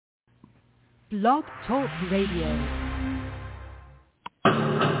Blog Talk Radio.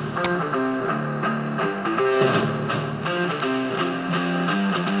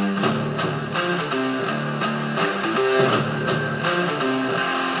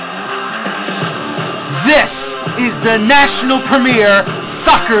 This is the national premiere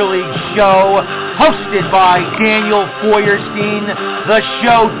soccer league show hosted by Daniel Feuerstein, the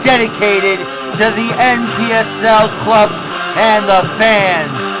show dedicated to the NPSL clubs and the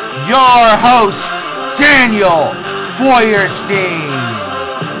fans. Your host, Daniel Feuerstein.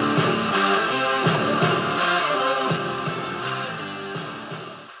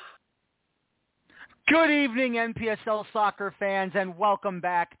 Good evening, NPSL soccer fans, and welcome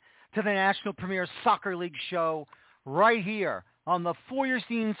back to the National Premier Soccer League show right here on the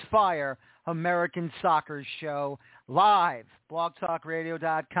Feuerstein's Fire American Soccer Show, live,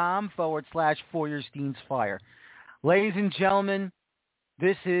 blogtalkradio.com/Feuerstein's Fire. Ladies and gentlemen,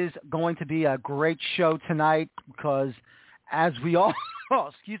 this is going to be a great show tonight because as we all,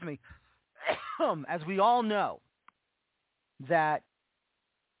 as we all know that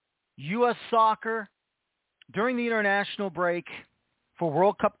U.S. soccer during the international break for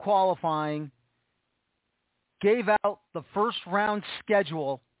World Cup qualifying gave out the first round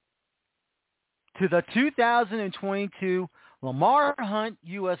schedule to the 2022 Lamar Hunt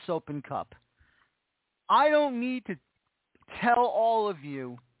U.S. Open Cup. I don't need to tell all of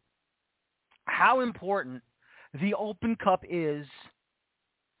you how important the Open Cup is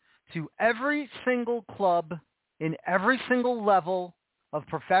to every single club in every single level of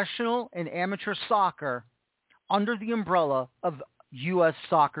professional and amateur soccer under the umbrella of U.S.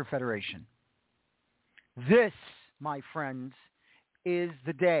 Soccer Federation. This, my friends, is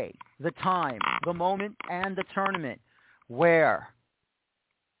the day, the time, the moment, and the tournament where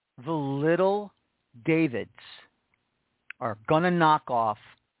the little Davids are going to knock off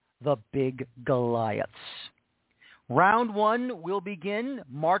the big Goliaths. Round one will begin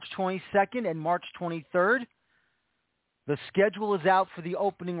March 22nd and March 23rd. The schedule is out for the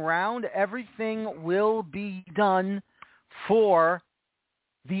opening round. Everything will be done for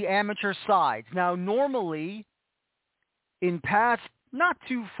the amateur sides. Now, normally, in past, not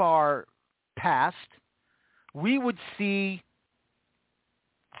too far past, we would see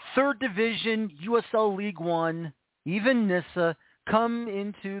third division, USL League One, even NISA, come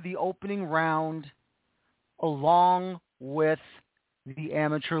into the opening round along with the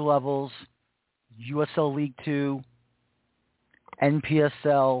amateur levels, USL League Two,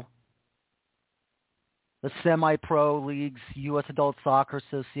 NPSL, the semi-pro leagues, U.S. Adult Soccer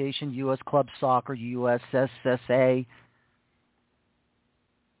Association, U.S. Club Soccer, USSSA.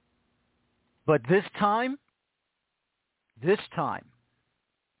 But this time,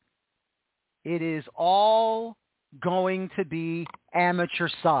 it is all going to be amateur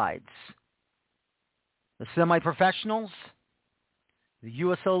sides. The semi-professionals, the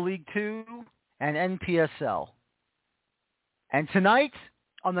USL League Two, and NPSL. And tonight,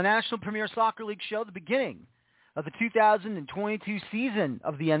 on the National Premier Soccer League show, the beginning of the 2022 season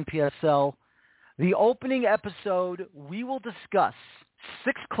of the NPSL, the opening episode, we will discuss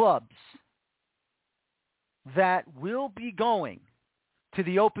 6 clubs that will be going to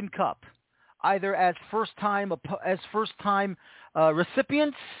the Open Cup, either as first-time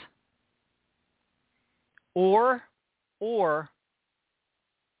recipients or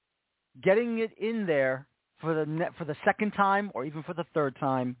getting it in there for the second time or even for the third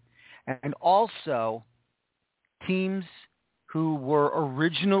time, and also teams who were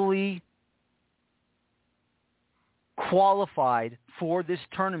originally qualified for this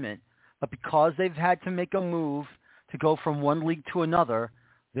tournament, but because they've had to make a move to go from one league to another,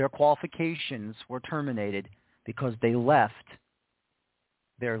 their qualifications were terminated because they left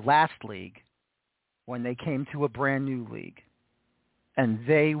their last league when they came to a brand new league, and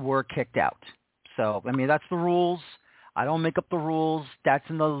they were kicked out. So, I mean, that's the rules. I don't make up the rules. That's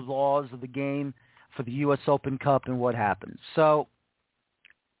in the laws of the game for the U.S. Open Cup and what happens. So,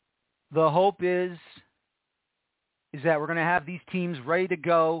 the hope is that we're going to have these teams ready to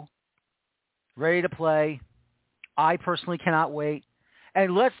go, ready to play. I personally cannot wait.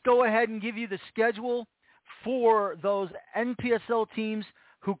 And let's go ahead and give you the schedule for those NPSL teams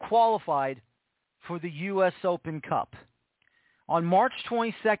who qualified for the U.S. Open Cup. On March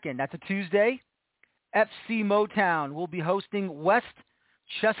 22nd, that's a Tuesday, FC Motown will be hosting West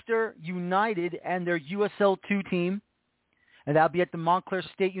Chester United and their USL 2 team, and that'll be at the Montclair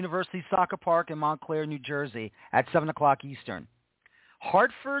State University Soccer Park in Montclair, New Jersey at 7 o'clock Eastern.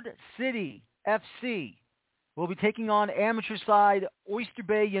 Hartford City FC will be taking on amateur side Oyster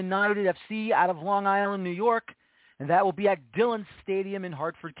Bay United FC out of Long Island, New York, and that will be at Dillon Stadium in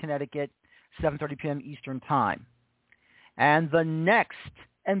Hartford, Connecticut 7:30 p.m. Eastern Time. And the next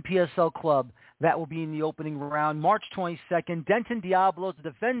NPSL club that will be in the opening round, March 22nd, Denton Diablos, the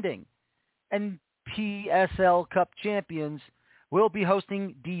defending NPSL Cup champions, will be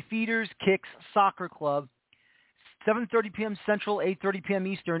hosting Defeaters Kicks Soccer Club, 7:30 p.m. Central, 8:30 p.m.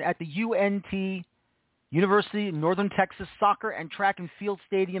 Eastern at the UNT, University of Northern Texas Soccer and Track and Field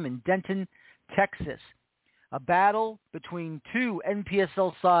Stadium in Denton, Texas. A battle between two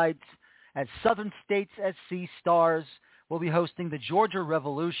NPSL sides as Southern States SC Stars will be hosting the Georgia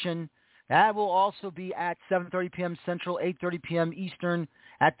Revolution. That will also be at 7:30 p.m. Central, 8:30 p.m. Eastern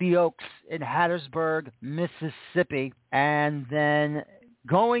at the Oaks in Hattiesburg, Mississippi. And then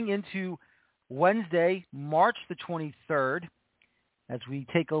going into Wednesday, March the 23rd, as we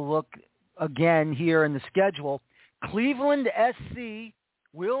take a look again here in the schedule, Cleveland SC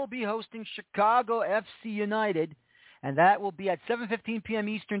will be hosting Chicago FC United, and that will be at 7:15 p.m.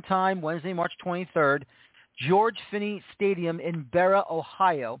 Eastern Time, Wednesday, March 23rd, George Finney Stadium in Berea,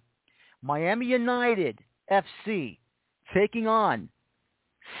 Ohio. Miami United FC taking on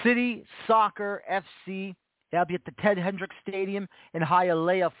City Soccer FC. That'll be at the Ted Hendricks Stadium in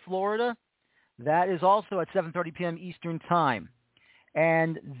Hialeah, Florida. That is also at 7:30 p.m. Eastern Time.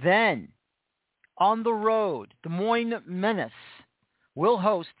 And then on the road, Des Moines Menace will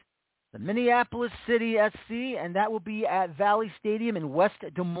host the Minneapolis City SC, and that will be at Valley Stadium in West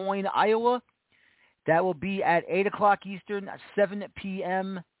Des Moines, Iowa. That will be at 8 o'clock Eastern, 7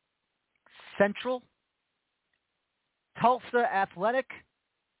 p.m. Central. Tulsa Athletic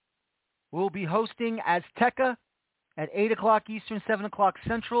will be hosting Azteca at 8 o'clock Eastern, 7 o'clock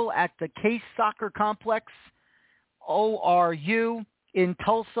Central at the Case Soccer Complex, ORU, in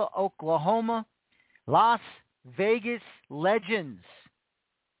Tulsa, Oklahoma. Las Vegas Legends,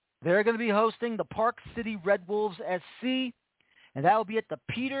 they're going to be hosting the Park City Red Wolves SC, and that will be at the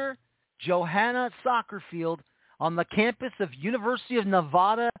Peter Johanna Soccer Field on the campus of University of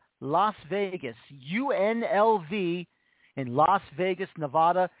Nevada, Las Vegas, UNLV in Las Vegas,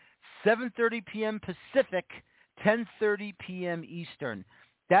 Nevada, 7:30 p.m. Pacific, 10:30 p.m. Eastern.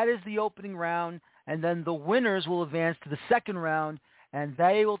 That is the opening round, and then the winners will advance to the second round, and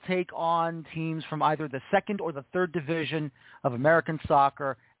they will take on teams from either the second or the third division of American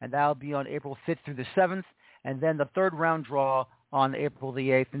soccer, and that will be on April 5th through the 7th, and then the third round draw on April the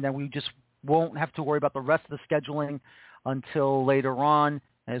 8th, and then we just won't have to worry about the rest of the scheduling until later on,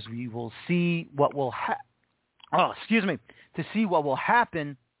 as we will see what will see what will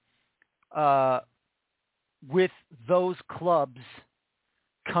happen with those clubs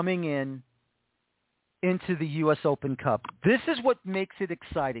coming into the U.S. Open Cup. This is what makes it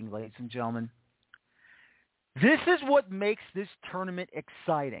exciting, ladies and gentlemen. This is what makes this tournament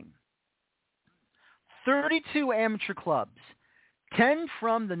exciting. 32 amateur clubs, 10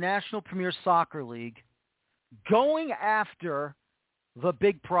 from the National Premier Soccer League, going after the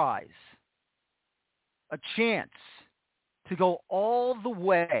big prize. A chance to go all the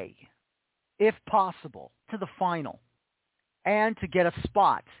way, if possible, to the final and to get a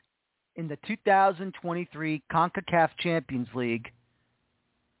spot in the 2023 CONCACAF Champions League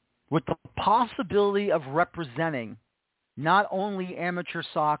with the possibility of representing not only amateur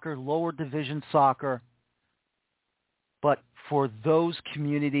soccer, lower division soccer, but for those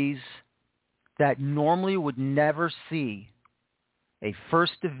communities that normally would never see a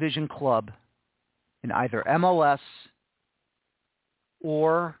first division club in either MLS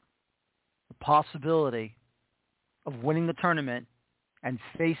or the possibility of winning the tournament and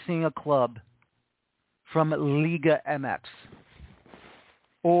facing a club from Liga MX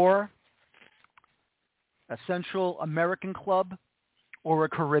or a Central American club or a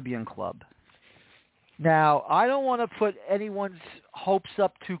Caribbean club. Now, I don't want to put anyone's hopes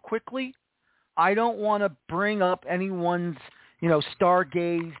up too quickly. I don't want to bring up anyone's,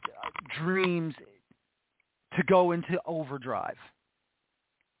 stargazed dreams to go into overdrive.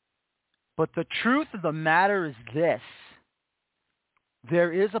 But the truth of the matter is this.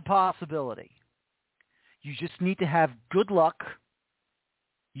 There is a possibility. You just need to have good luck.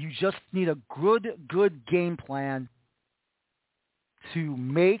 You just need a good game plan to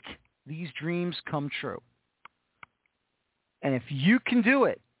make these dreams come true. And if you can do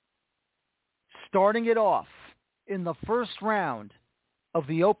it, starting it off in the first round of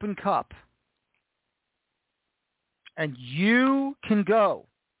the Open Cup, and you can go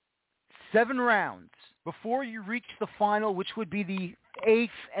 7 rounds before you reach the final, which would be the 8th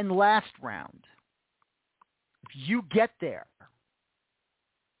and last round. If you get there,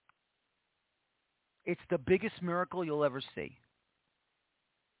 it's the biggest miracle you'll ever see.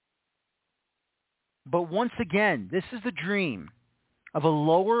 But once again, this is the dream of a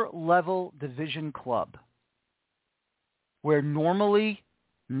lower-level division club where normally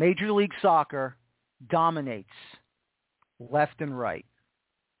Major League Soccer dominates left and right.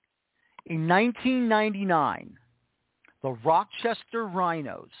 In 1999, the Rochester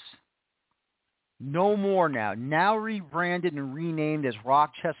Rhinos, no more now rebranded and renamed as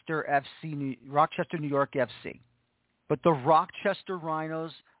Rochester New York FC. But the Rochester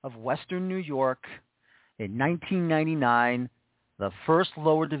Rhinos of Western New York in 1999, the first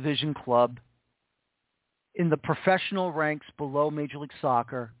lower division club in the professional ranks below Major League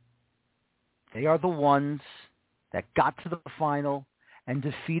Soccer, they are the ones that got to the final and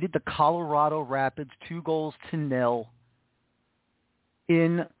defeated the Colorado Rapids 2-0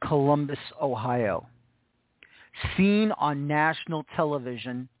 in Columbus, Ohio. Seen on national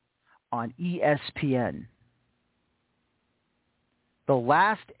television on ESPN. The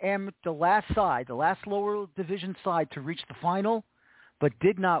last lower division side to reach the final, but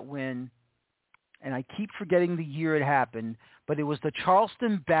did not win. And I keep forgetting the year it happened, but it was the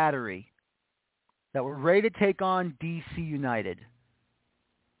Charleston Battery that were ready to take on DC United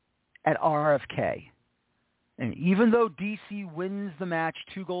at RFK. And even though DC wins the match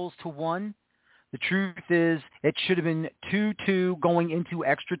 2-1, the truth is it should have been 2-2 going into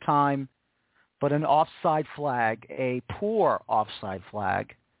extra time, but an offside flag, a poor offside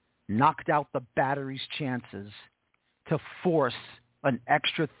flag, knocked out the Battery's chances to force an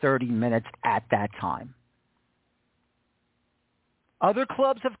extra 30 minutes at that time. Other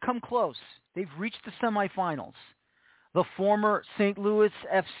clubs have come close. They've reached the semifinals. The former St. Louis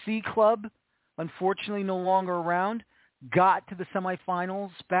FC club, unfortunately no longer around, got to the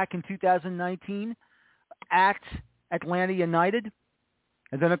semifinals back in 2019 at Atlanta United.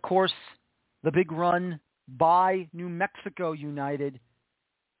 And then, of course, the big run by New Mexico United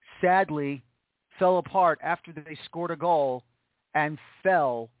sadly fell apart after they scored a goal and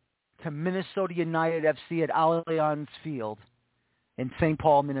fell to Minnesota United FC at Allianz Field in St.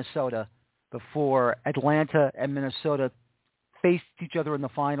 Paul, Minnesota, before Atlanta and Minnesota faced each other in the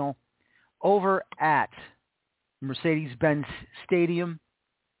final over at Mercedes-Benz Stadium.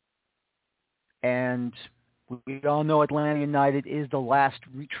 And we all know Atlanta United is the last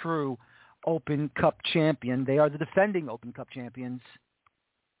true Open Cup champion. They are the defending Open Cup champions.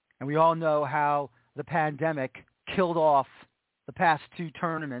 And we all know how the pandemic killed off the past two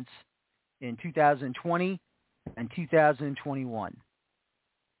tournaments in 2020 and 2021.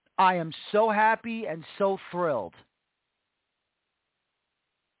 I am so happy and so thrilled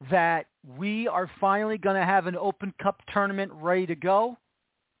that we are finally going to have an Open Cup tournament ready to go.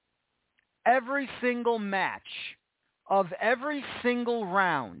 Every single match of every single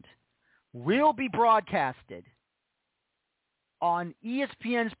round will be broadcasted on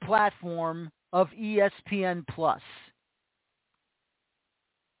ESPN's platform of ESPN+.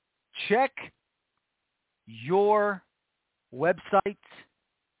 Check your website,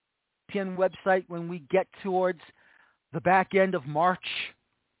 ESPN website, when we get towards the back end of March.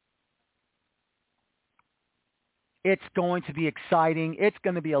 It's going to be exciting. It's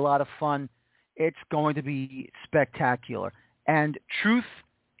going to be a lot of fun. It's going to be spectacular. And truth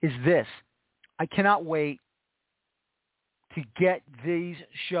is this. I cannot wait to get these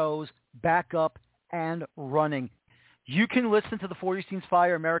shows back up and running. You can listen to the 40 Scenes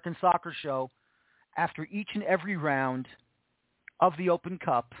Fire American Soccer Show after each and every round of the Open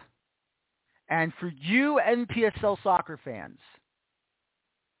Cup. And for you NPSL soccer fans,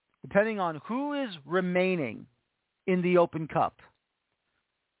 depending on who is remaining in the Open Cup,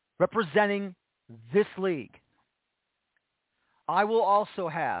 representing this league, I will also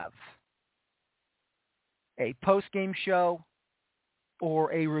have a post-game show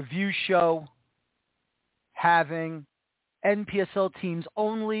or a review show having NPSL teams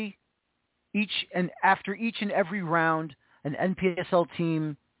only. After each and every round, an NPSL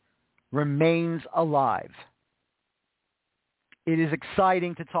team remains alive. It is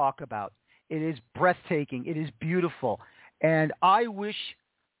exciting to talk about. It is breathtaking. It is beautiful. And I wish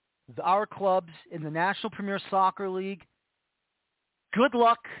our clubs in the National Premier Soccer League good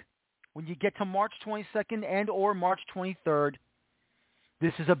luck when you get to March 22nd and or March 23rd.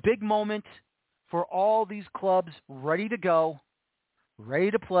 This is a big moment for all these clubs ready to go,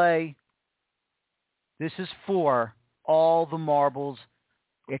 ready to play. This is for all the marbles.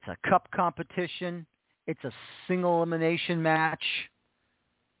 It's a cup competition. It's a single elimination match.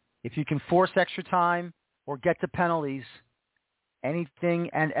 If you can force extra time or get to penalties, anything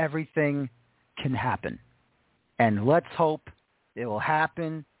and everything can happen. And let's hope it will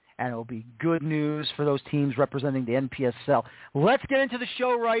happen, and it will be good news for those teams representing the NPSL. Let's get into the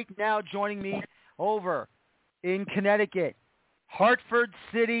show right now. Joining me over in Connecticut, Hartford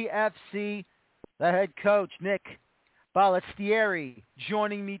City FC, the head coach, Nick Ballestieri,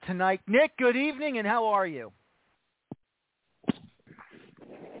 joining me tonight. Nick, good evening, and how are you?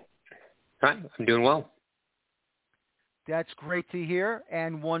 Hi, I'm doing well. That's great to hear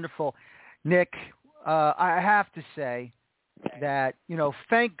and wonderful. Nick, I have to say that,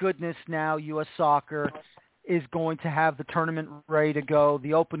 thank goodness now U.S. Soccer is going to have the tournament ready to go,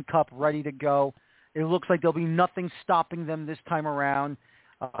 the Open Cup ready to go. It looks like there'll be nothing stopping them this time around.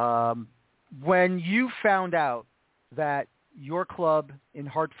 When you found out that your club in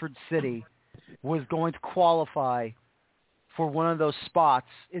Hartford City was going to qualify for one of those spots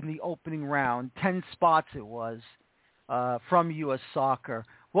in the opening round, 10 spots it was, from U.S. Soccer,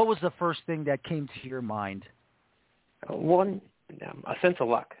 what was the first thing that came to your mind? One, a sense of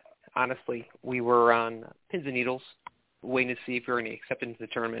luck. Honestly, we were on pins and needles, waiting to see if we were going to get accepted into the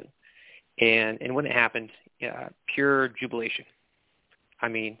tournament. And when it happened, pure jubilation. I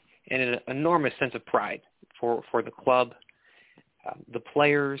mean, and an enormous sense of pride for the club, the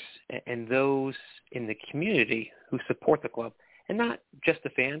players, and those in the community who support the club. And not just the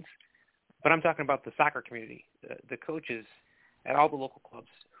fans, but I'm talking about the soccer community, the coaches at all the local clubs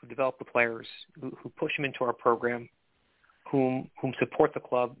who develop the players, who push them into our program, whom support the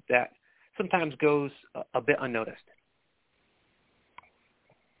club that sometimes goes a bit unnoticed.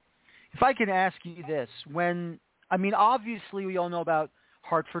 If I can ask you this, obviously we all know about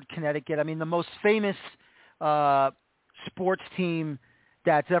Hartford, Connecticut. I mean, the most famous sports team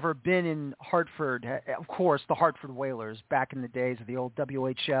that's ever been in Hartford, of course, the Hartford Whalers back in the days of the old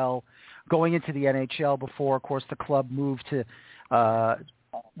WHL, going into the NHL before, of course, the club moved to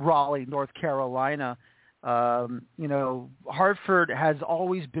Raleigh, North Carolina. Hartford has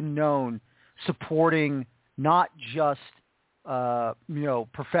always been known supporting not just,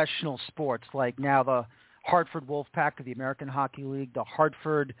 professional sports like now the Hartford Wolfpack of the American Hockey League, the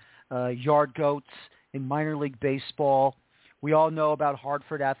Hartford Yard Goats in minor league baseball. We all know about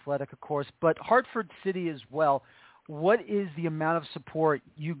Hartford Athletic, of course, but Hartford City as well. What is the amount of support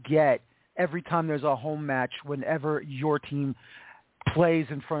you get every time there's a home match whenever your team plays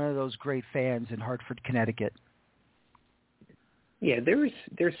in front of those great fans in Hartford, Connecticut? Yeah, there's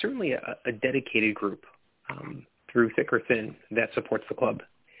certainly a dedicated group through thick or thin that supports the club.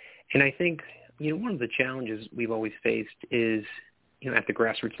 And I think, one of the challenges we've always faced is, at the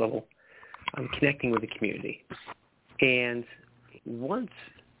grassroots level, connecting with the community. And once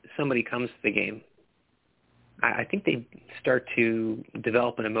somebody comes to the game, I think they start to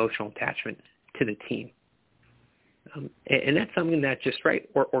develop an emotional attachment to the team. And that's something that just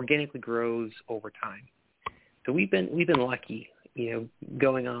organically grows over time. So we've been lucky,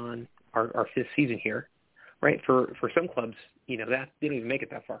 going on our fifth season here, right? For some clubs, that they don't even make it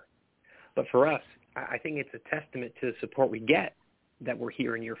that far. But for us, I think it's a testament to the support we get that we're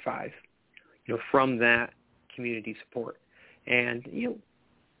here in year 5, from that community support. And,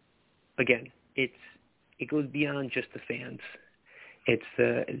 again, it goes beyond just the fans. It's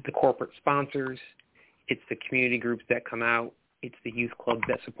the corporate sponsors. It's the community groups that come out. It's the youth clubs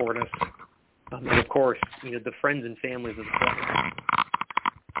that support us. And, of course, the friends and families of the club.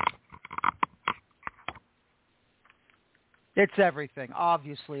 It's everything.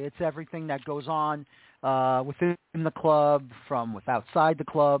 Obviously, it's everything that goes on within the club, from outside the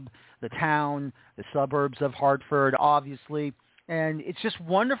club, the town, the suburbs of Hartford, obviously. And it's just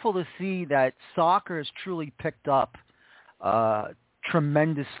wonderful to see that soccer has truly picked up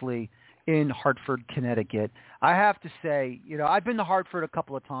tremendously in Hartford, Connecticut. I have to say, I've been to Hartford a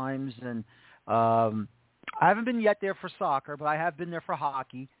couple of times, and I haven't been yet there for soccer, but I have been there for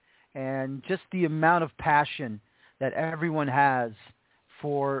hockey. And just the amount of passion that everyone has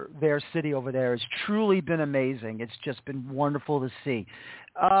for their city over there has truly been amazing. It's just been wonderful to see.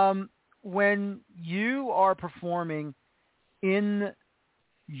 When you are performing in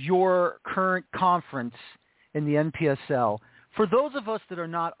your current conference in the NPSL, for those of us that are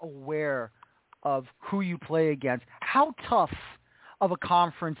not aware of who you play against, how tough of a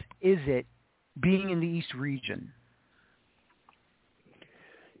conference is it being in the East region?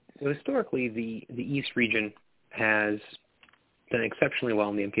 So historically, the East region has done exceptionally well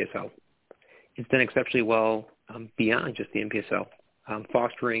in the NPSL. It's done exceptionally well beyond just the NPSL,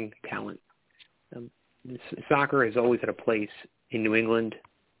 fostering talent. Soccer has always had a place in New England,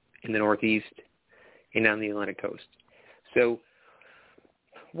 in the Northeast, and on the Atlantic coast. So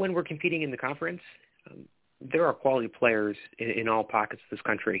when we're competing in the conference, there are quality players in all pockets of this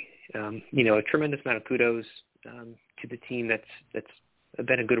country. A tremendous amount of kudos to the team that's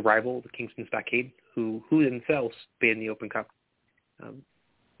been a good rival, the Kingston Stockade, who themselves play in the Open Cup.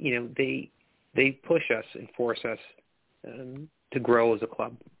 They push us and force us to grow as a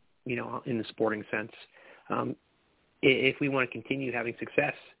club, in the sporting sense. If we want to continue having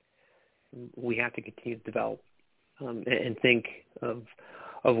success, we have to continue to develop and think of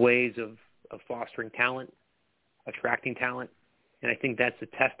ways of fostering talent, attracting talent. And I think that's a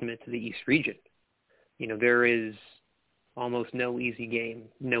testament to the East region. There is almost no easy game,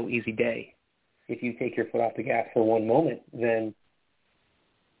 no easy day. If you take your foot off the gas for one moment, then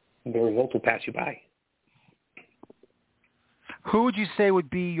the results will pass you by. Who would you say would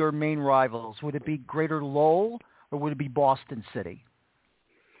be your main rivals? Would it be Greater Lowell or would it be Boston City?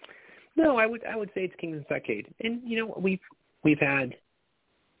 No, I would say it's Kingston Stockade. And we've had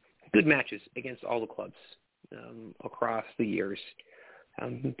good matches against all the clubs across the years.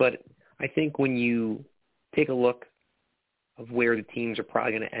 But I think when you take a look of where the teams are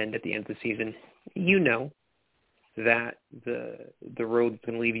probably going to end at the end of the season, that the road that's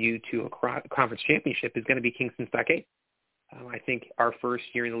going to lead you to a conference championship is going to be Kingston Stockade. I think our first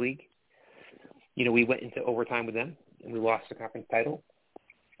year in the league, we went into overtime with them and we lost the conference title.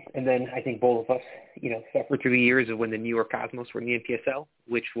 And then I think both of us, suffered through the years of when the New York Cosmos were in the NPSL,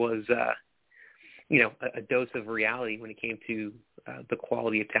 which was, a dose of reality when it came to the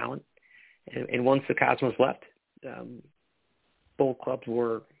quality of talent. And once the Cosmos left, both clubs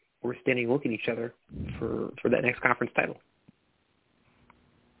were standing looking at each other for that next conference title.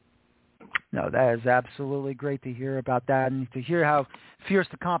 No, that is absolutely great to hear about that, and to hear how fierce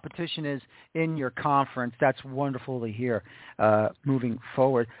the competition is in your conference. That's wonderful to hear moving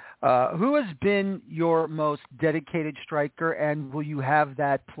forward. Who has been your most dedicated striker, and will you have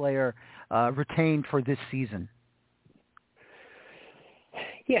that player retained for this season?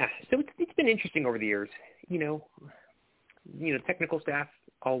 Yeah, so it's been interesting over the years. Technical staff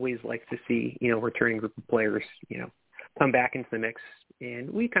always likes to see, a returning group of players, come back into the mix.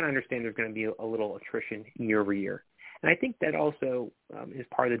 And we kind of understand there's going to be a little attrition year over year. And I think that also is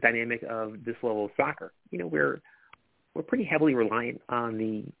part of the dynamic of this level of soccer. We're pretty heavily reliant on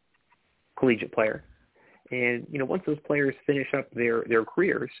the collegiate player. And, once those players finish up their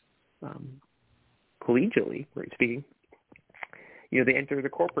careers, collegiately, speaking, they enter the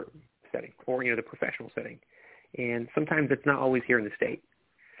corporate setting or, the professional setting. And sometimes it's not always here in the state.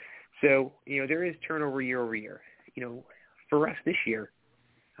 So, there is turnover year over year. For us this year,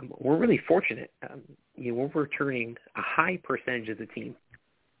 we're really fortunate. We're returning a high percentage of the team.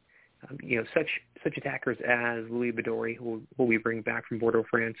 Such attackers as Louis Badori, who we bring back from Bordeaux,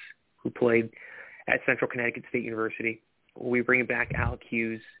 France, who played at Central Connecticut State University. We bring back Alec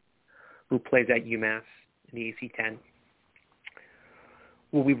Hughes, who plays at UMass in the AC-10.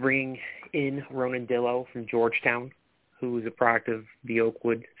 Will we bring in Ronan Dillo from Georgetown, who is a product of the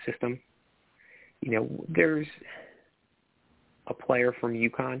Oakwood system? There's a player from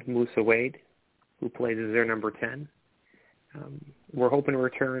UConn, Musa Wade, who plays as their number 10. We're hoping to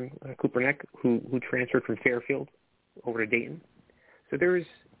return Cooper Neck, who transferred from Fairfield over to Dayton. So there's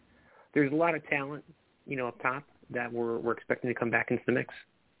a lot of talent, up top that we're expecting to come back into the mix.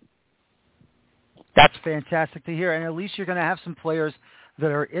 That's fantastic to hear, and at least you're going to have some players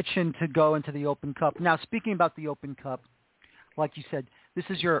that are itching to go into the Open Cup. Now, speaking about the Open Cup, like you said, this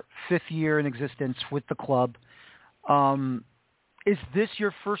is your 5th year in existence with the club. Is this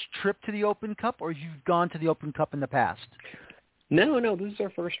your first trip to the Open Cup, or you've gone to the Open Cup in the past? No, this is our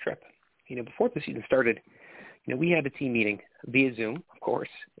first trip. Before the season started, we had a team meeting via Zoom, of course,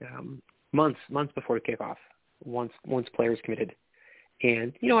 months before the kickoff, once players committed.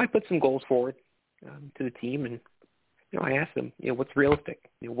 And, I put some goals forward to the team, and, I asked them, what's realistic?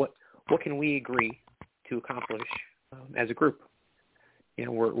 What can we agree to accomplish as a group?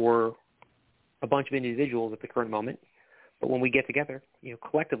 We're a bunch of individuals at the current moment, but when we get together,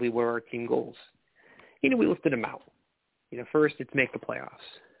 collectively, what are our team goals? We listed them out. First it's make the playoffs,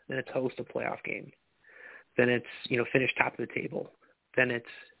 then it's host a playoff game, then it's, finish top of the table, then it's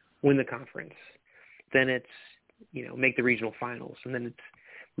win the conference, then it's, make the regional finals, and then it's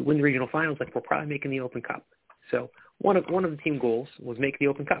win the regional finals, like we're probably making the Open Cup. So one of the team goals was make the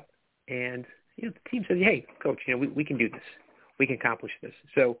Open Cup, and the team said, hey, coach, we can do this, we can accomplish this.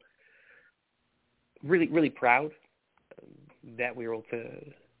 So really, really proud that we were able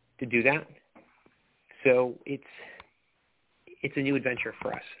to do that. So it's a new adventure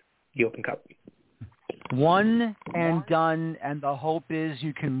for us, the Open Cup. One and done, and the hope is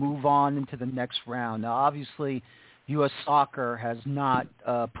you can move on into the next round. Now, obviously, U.S. Soccer has not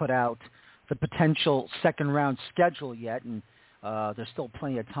put out the potential second-round schedule yet, and there's still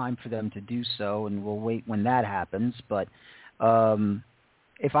plenty of time for them to do so, and we'll wait when that happens. But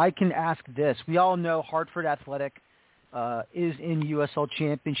if I can ask this, we all know Hartford Athletic is in USL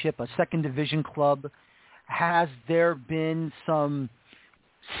Championship, a second division club. has there been some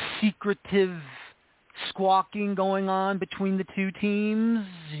secretive squawking going on between the two teams?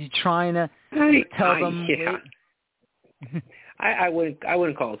 You trying to tell them? Yeah. I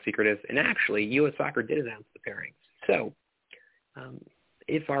wouldn't call it secretive. And actually, U.S. Soccer did announce the pairings. So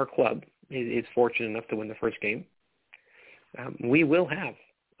if our club is fortunate enough to win the first game, we will have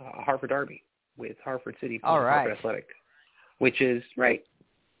a Hartford Derby with Hartford City playing Hartford Athletic, which is,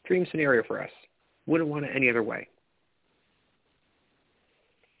 dream scenario for us. Wouldn't want it any other way.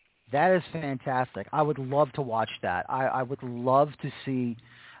 That is fantastic. I would love to watch that. I would love to see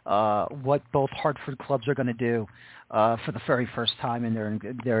what both Hartford clubs are going to do for the very first time in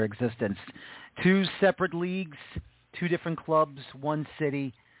their existence. Two separate leagues, two different clubs, one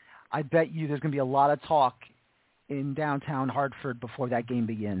city. I bet you there's going to be a lot of talk in downtown Hartford before that game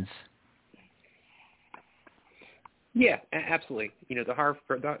begins. Yeah, absolutely. The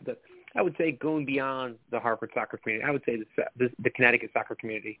Hartford, I would say going beyond the Hartford soccer community, I would say the Connecticut soccer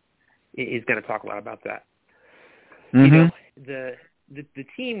community is going to talk a lot about that. Mm-hmm. The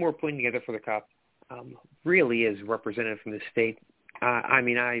team we're putting together for the Cup really is representative from the state.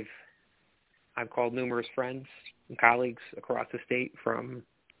 I've called numerous friends and colleagues across the state from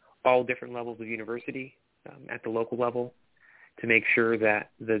all different levels of university at the local level to make sure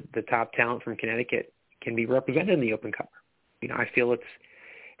that the top talent from Connecticut can be represented in the Open Cup. I feel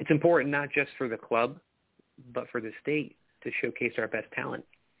it's important not just for the club, but for the state to showcase our best talent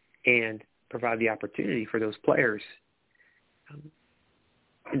and provide the opportunity for those players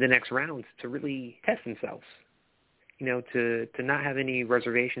in the next rounds to really test themselves, to not have any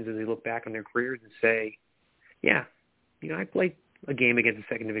reservations as they look back on their careers and say, I played a game against a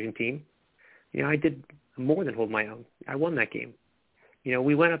second division team. I did more than hold my own. I won that game.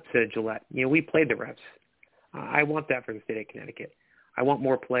 We went up to Gillette. We played the reps. I want that for the state of Connecticut. I want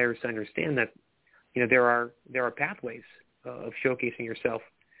more players to understand that, there are pathways of showcasing yourself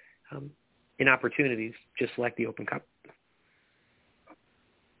in opportunities just like the Open Cup.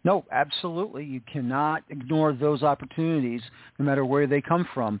 No, absolutely. You cannot ignore those opportunities no matter where they come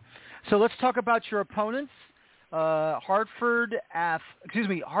from. So let's talk about your opponents. Hartford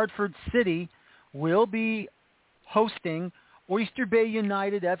City will be hosting Oyster Bay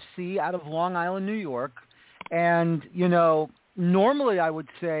United FC out of Long Island, New York. And, normally I would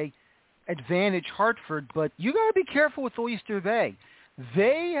say advantage Hartford, but you got to be careful with Oyster Bay.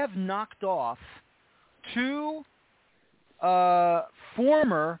 They have knocked off two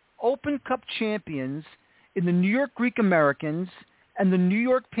former Open Cup champions in the New York Greek Americans and the New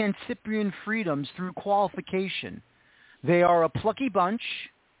York Pan-Cyprian Freedoms through qualification. They are a plucky bunch.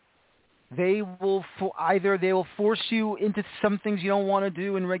 They will they will force you into some things you don't want to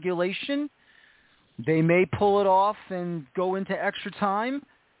do in regulation. They may pull it off and go into extra time.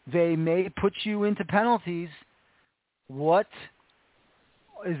 They may put you into penalties. What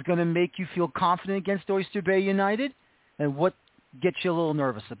is going to make you feel confident against Oyster Bay United, and what gets you a little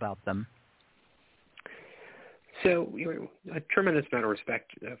nervous about them? So, a tremendous amount of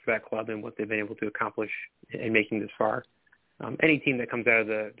respect for that club and what they've been able to accomplish in making this far. Any team that comes out of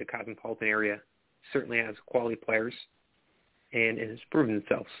the cosmopolitan area certainly has quality players and has proven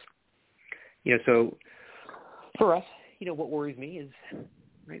themselves. So for us, what worries me is,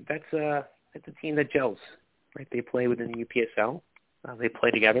 that's a team that gels, right? They play within the NPSL. They play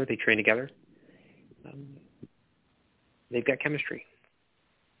together. They train together. They've got chemistry.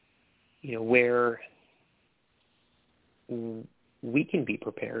 Where we can be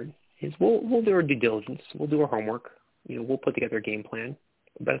prepared is we'll do our due diligence. We'll do our homework. We'll put together a game plan.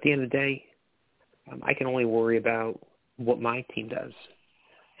 But at the end of the day, I can only worry about what my team does.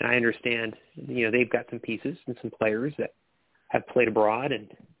 And I understand, they've got some pieces and some players that have played abroad and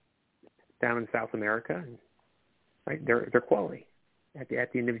down in South America. And, right, they're quality at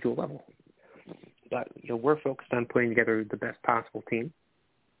the individual level. But we're focused on putting together the best possible team,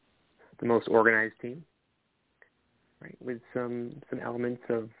 the most organized team, right, with some elements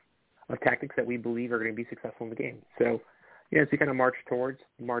of tactics that we believe are going to be successful in the game. So, as we kind of march towards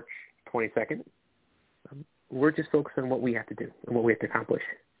March 22nd, we're just focused on what we have to do and what we have to accomplish.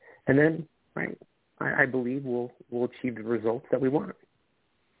 And then, right, I believe we'll achieve the results that we want.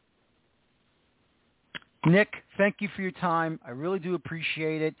 Nick, thank you for your time. I really do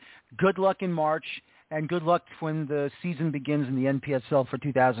appreciate it. Good luck in March, and good luck when the season begins in the NPSL for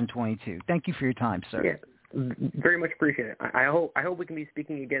 2022. Thank you for your time, sir. Yeah, very much appreciate it. I hope we can be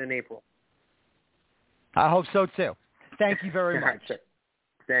speaking again in April. I hope so, too. Thank you very much. All right, sir.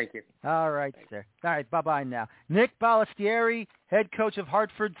 Thank you. All right, sir. All right, bye-bye now. Nick Balistieri, head coach of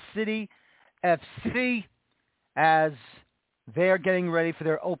Hartford City FC, as they're getting ready for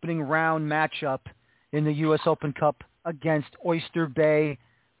their opening round matchup in the U.S. Open Cup against Oyster Bay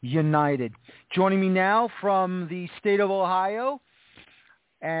United. Joining me now from the state of Ohio,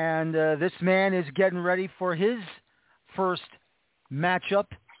 and this man is getting ready for his first matchup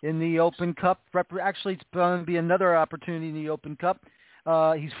in the Open Cup. Actually, it's going to be another opportunity in the Open Cup.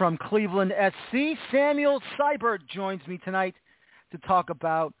 He's from Cleveland SC. Samuel Seibert joins me tonight to talk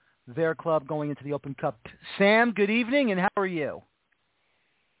about their club going into the Open Cup. Sam, good evening, and how are you?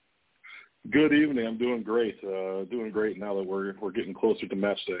 Good evening. I'm doing great. Doing great now that we're getting closer to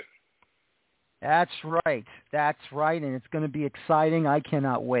match day. That's right. That's right, and it's going to be exciting. I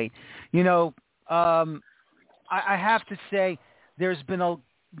cannot wait. You know, I have to say there's been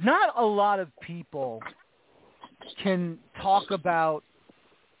not a lot of people can talk about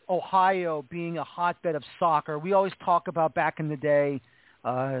Ohio being a hotbed of soccer. We always talk about back in the day,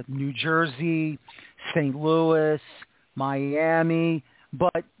 New Jersey, St. Louis, Miami,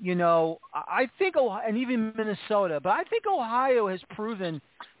 but, you know, I think, and even Minnesota, but I think Ohio has proven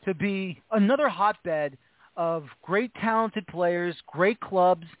to be another hotbed of great talented players, great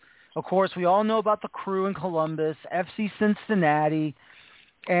clubs. Of course, we all know about the Crew in Columbus, FC Cincinnati,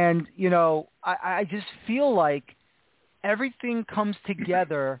 and, you know, I just feel like everything comes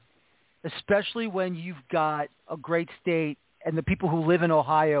together, especially when you've got a great state and the people who live in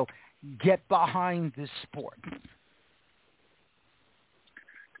Ohio get behind this sport.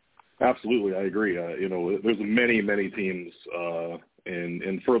 Absolutely, I agree. You know, there's many, many teams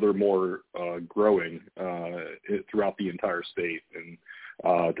and furthermore growing throughout the entire state.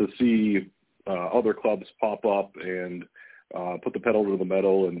 And to see other clubs pop up and put the pedal to the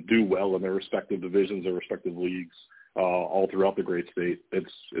metal and do well in their respective divisions or respective leagues all throughout the great state,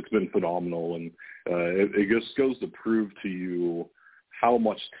 it's been phenomenal. And it just goes to prove to you how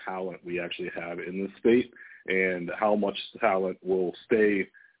much talent we actually have in this state and how much talent will stay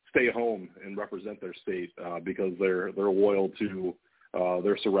home and represent their state because they're loyal to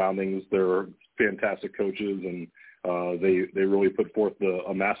their surroundings. They're fantastic coaches, and they really put forth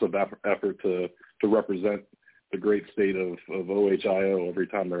a massive effort to represent the great state of OHIO every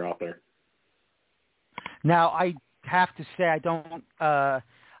time they're out there. Now, I have to say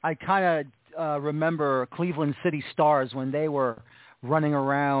I kind of remember Cleveland City Stars when they were running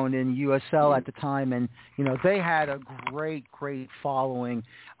around in USL at the time, and you know they had a great following,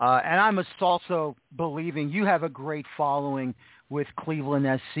 and I'm also believing you have a great following with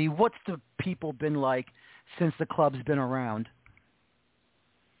Cleveland SC. What's the people been like since the club's been around?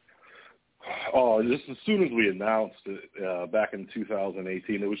 Oh, just as soon as we announced it back in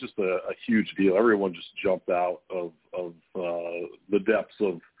 2018, it was just a huge deal. Everyone just jumped out of the depths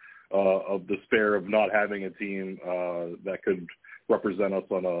of despair of not having a team that could represent us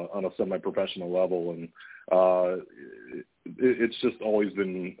on a semi-professional level, and it's just always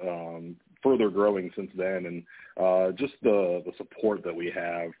been further growing since then, and just the support that we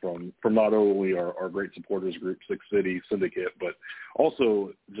have from not only our great supporters group, Six City Syndicate, but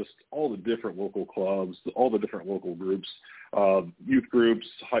also just all the different local clubs, all the different local groups, youth groups,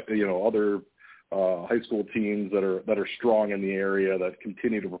 other high school teams that are strong in the area that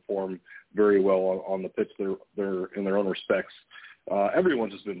continue to perform very well on the pitch. They're in their own respects.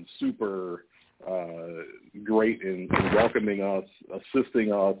 Everyone's just been super great in welcoming us,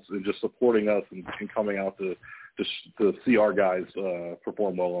 assisting us, and just supporting us and coming out to see our guys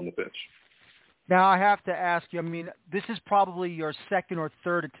perform well on the pitch. Now, I have to ask you, I mean, this is probably your second or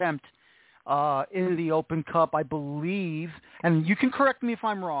third attempt in the Open Cup, I believe, and you can correct me if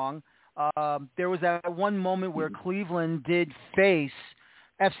I'm wrong. There was that one moment where Cleveland did face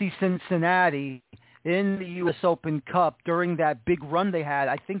FC Cincinnati in the U.S. Open Cup during that big run they had,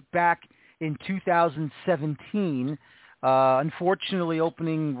 I think back in 2017. Unfortunately,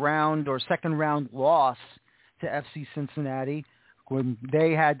 opening round or second round loss to FC Cincinnati when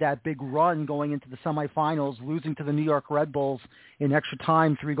they had that big run going into the semifinals, losing to the New York Red Bulls in extra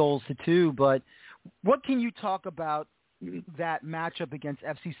time, 3-2. But what can you talk about that matchup against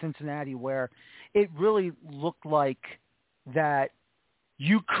FC Cincinnati where it really looked like that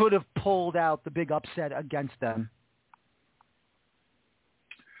you could have pulled out the big upset against them?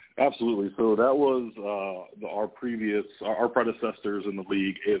 Absolutely. So that was our predecessors in the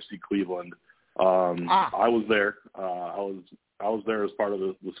league, AFC Cleveland. I was there. I was there as part of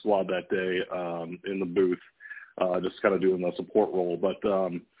the squad that day in the booth, just kind of doing the support role. But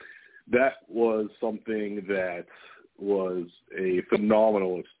that was something that was a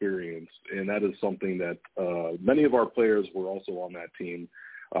phenomenal experience, and that is something that many of our players were also on that team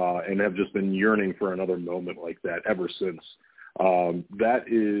and have just been yearning for another moment like that ever since. That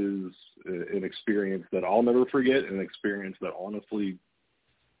is an experience that I'll never forget, an experience that honestly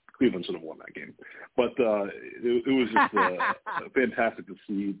Cleveland should have won that game. But it was just fantastic to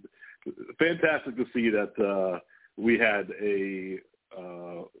see. Fantastic to see that we had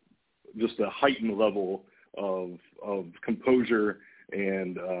just a heightened level of composure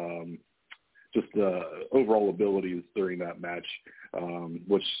and just overall abilities during that match,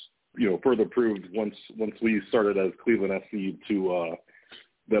 which further proved once we started as Cleveland FC to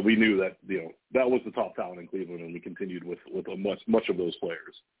that we knew that that was the top talent in Cleveland, and we continued with much of those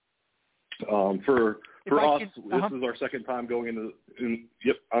players. For us, this is our second time going into.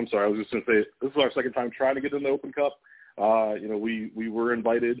 Yep, I'm sorry. I was just going to say this is our second time trying to get in the Open Cup. We were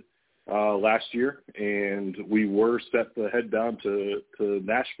invited last year, and we were set to head down to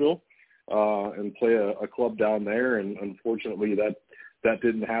Nashville and play a club down there, and unfortunately that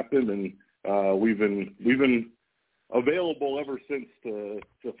didn't happen. And we've been available ever since to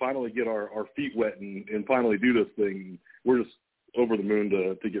finally get our feet wet and finally do this thing. We're just over the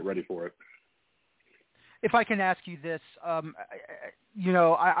moon to get ready for it. If I can ask you this,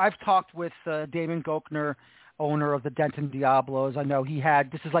 I've talked with Damon Gochner, owner of the Denton Diablos. I know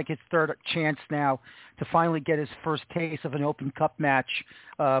this is like his third chance now to finally get his first taste of an Open Cup match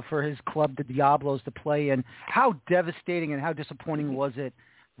for his club, the Diablos, to play in. How devastating and how disappointing was it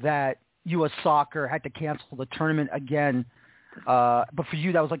that U.S. Soccer had to cancel the tournament again? But for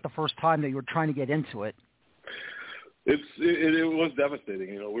you, that was like the first time that you were trying to get into it. It was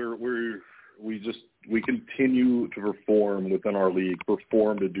devastating. We continue to perform within our league,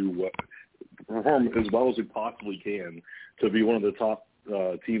 perform as well as we possibly can to be one of the top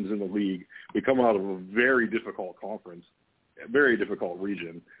teams in the league. We come out of a very difficult conference, a very difficult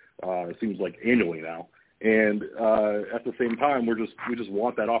region. It seems like annually now, and at the same time, we just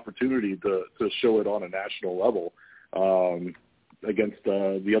want that opportunity to show it on a national level against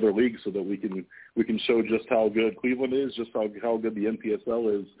the other leagues, so that we can show just how good Cleveland is, just how good the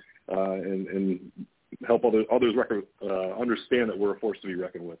NPSL is, and help others understand that we're a force to be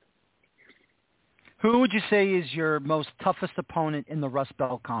reckoned with. Who would you say is your most toughest opponent in the Rust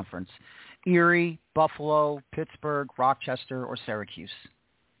Belt Conference? Erie, Buffalo, Pittsburgh, Rochester, or Syracuse?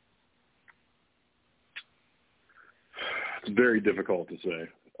 It's very difficult to say.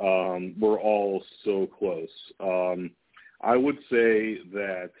 We're all so close. I would say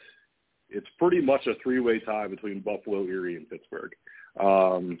that it's pretty much a three-way tie between Buffalo, Erie, and Pittsburgh.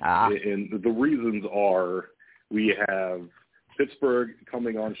 And the reasons are we have Pittsburgh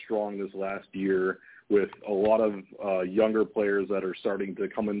coming on strong this last year with a lot of younger players that are starting to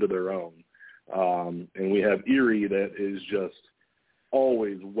come into their own. And we have Erie that is just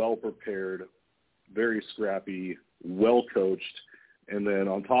always well-prepared, very scrappy, well-coached. And then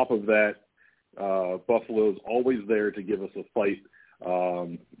on top of that, Buffalo's always there to give us a fight.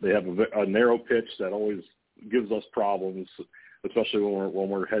 They have a narrow pitch that always gives us problems, especially when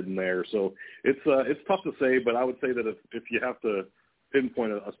we're heading there. So it's tough to say, but I would say that if you have to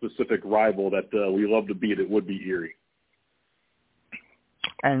pinpoint a specific rival that we love to beat, it would be Erie.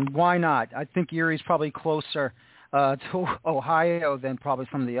 And why not? I think Erie's probably closer to Ohio than probably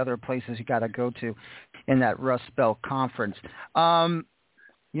some of the other places you got to go to in that Rust Belt Conference. When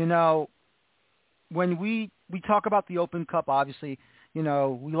we talk about the Open Cup, obviously, we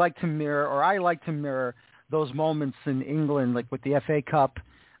like to mirror, or I like to mirror, those moments in England, like with the FA Cup,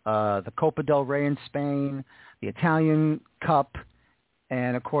 the Copa del Rey in Spain, the Italian Cup,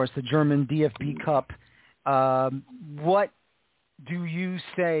 and, of course, the German DFB Cup. What do you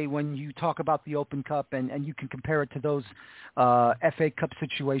say when you talk about the Open Cup and you can compare it to those FA Cup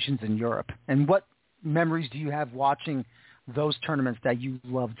situations in Europe? And what memories do you have watching those tournaments that you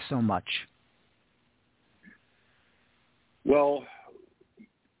loved so much? Well,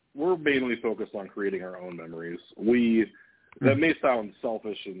 we're mainly focused on creating our own memories. That may sound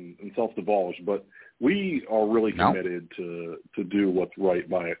selfish and self-divulged, but we are really committed to do what's right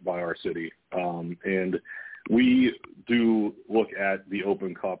by our city. And we do look at the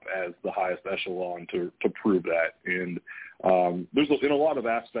Open Cup as the highest echelon to prove that. And there's in a lot of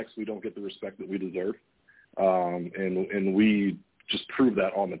aspects we don't get the respect that we deserve. And we just prove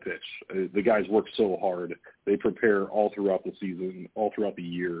that on the pitch. The guys work so hard. They prepare all throughout the season, all throughout the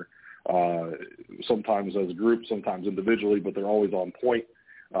year, sometimes as a group, sometimes individually, but they're always on point.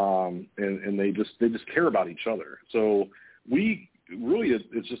 And they just care about each other. So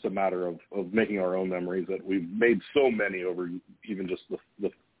it's just a matter of making our own memories that we've made so many over even just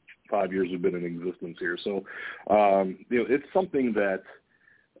the 5 years we've been in existence here. So, it's something that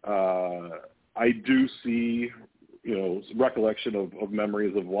I do see, recollection of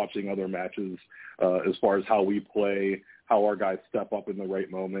memories of watching other matches as far as how we play, how our guys step up in the right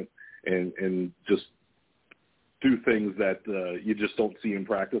moment, and just do things that you just don't see in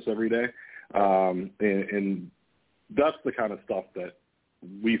practice every day. And that's the kind of stuff that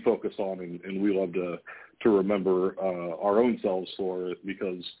we focus on, and we love to remember our own selves for,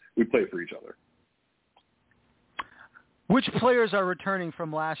 because we play for each other. Which players are returning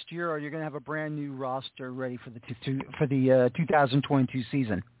from last year, or are you going to have a brand new roster ready for the 2022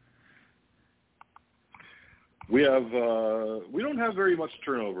 season? We don't have very much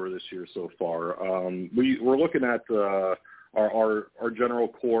turnover this year so far. We're looking at our general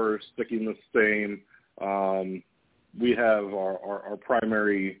core sticking the same. We have our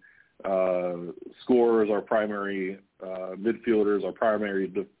primary scorers, our primary midfielders, our primary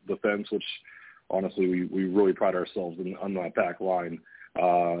defense, which honestly we really pride ourselves on that back line.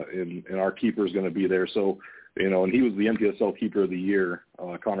 And our keeper is going to be there. So, and he was the NPSL Keeper of the Year,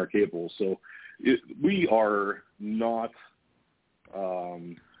 Connor Capel. So we are not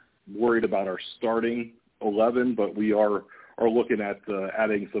worried about our starting 11, but we are looking at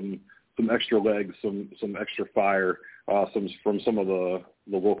adding some extra legs, some extra fire, from some of the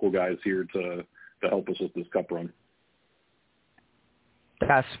local guys here to help us with this cup run.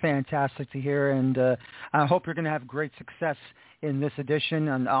 That's fantastic to hear, and I hope you're going to have great success in this edition.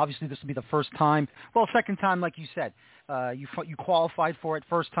 And obviously, this will be the first time. Well, second time, like you said, you qualified for it.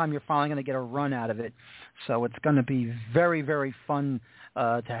 First time, you're finally going to get a run out of it. So it's going to be very, very fun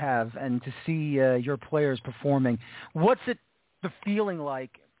to have and to see your players performing. What's the feeling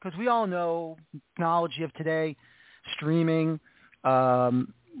like? Because we all know technology of today, streaming.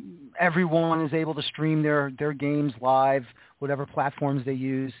 Everyone is able to stream their games live, whatever platforms they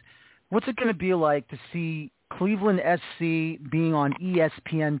use. What's it going to be like to see Cleveland SC being on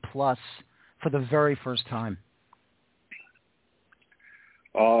ESPN Plus for the very first time?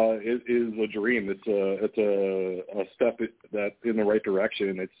 It is a dream. It's a step that in the right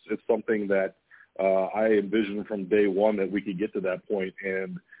direction. It's something that I envisioned from day one that we could get to that point,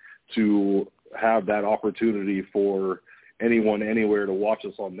 and to have that opportunity for anyone anywhere to watch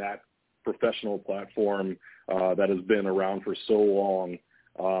us on that professional platform that has been around for so long.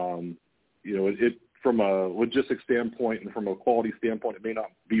 It from a logistics standpoint and from a quality standpoint, it may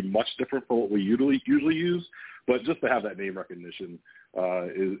not be much different from what we usually use, but just to have that name recognition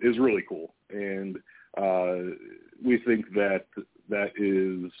is really cool. And we think that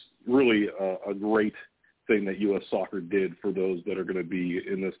is really a great thing that U.S. Soccer did for those that are going to be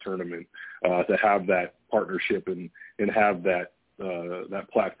in this tournament, to have that partnership and have that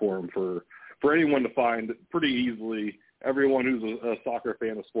platform for anyone to find pretty easily. Everyone who's a soccer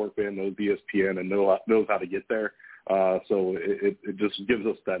fan, a sport fan, knows ESPN and knows how to get there. So it just gives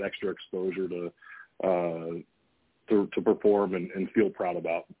us that extra exposure to perform and feel proud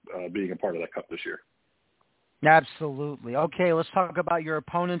about being a part of that cup this year. Absolutely. Okay, let's talk about your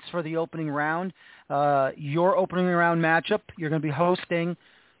opponents for the opening round. Your opening round matchup, you're going to be hosting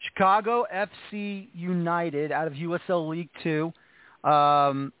Chicago FC United out of USL League 2.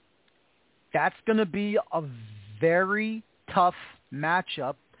 That's going to be a very tough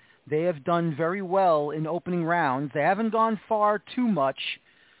matchup. They have done very well in opening rounds. They haven't gone far too much,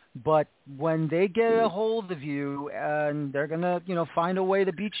 but when they get a hold of you and they're going to, find a way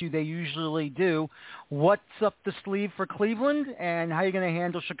to beat you, they usually do. What's up the sleeve for Cleveland, and how are you going to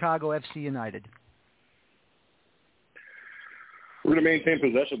handle Chicago FC United? We're going to maintain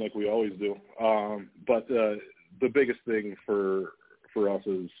possession like we always do. But the biggest thing for us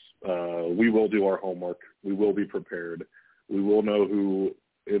is we will do our homework. We will be prepared. We will know who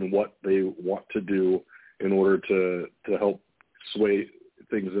and what they want to do in order to help sway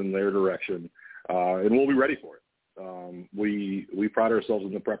things in their direction, and we'll be ready for it. We pride ourselves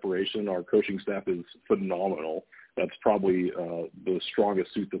in the preparation. Our coaching staff is phenomenal. That's probably the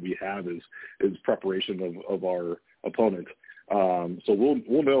strongest suit that we have is preparation of our opponent. So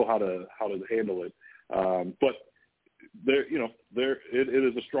we'll know how to handle it. But it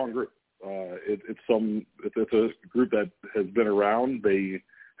is a strong group. It's a group that has been around. They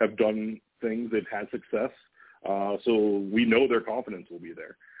have done things. They've had success. So we know their confidence will be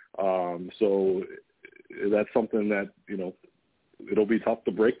there. So that's something that, it'll be tough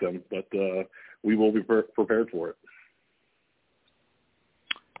to break them, but we will be prepared for it.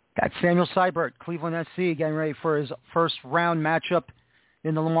 That's Samuel Seibert, Cleveland SC, getting ready for his first round matchup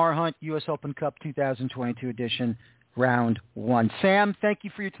in the Lamar Hunt U.S. Open Cup 2022 edition, round 1. Sam, thank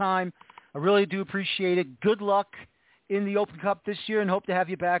you for your time. I really do appreciate it. Good luck in the Open Cup this year, and hope to have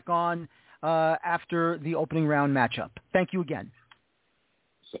you back on after the opening round matchup. Thank you again.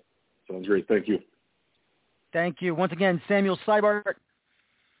 Sounds great. Thank you. Thank you. Once again, Samuel Seibert,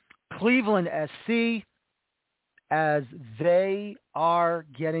 Cleveland SC, as they are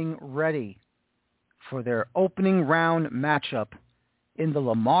getting ready for their opening round matchup in the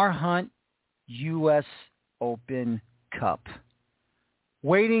Lamar Hunt U.S. Open Cup.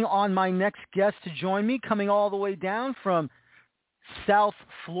 Waiting on my next guest to join me, coming all the way down from South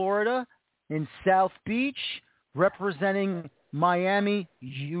Florida in South Beach, representing Miami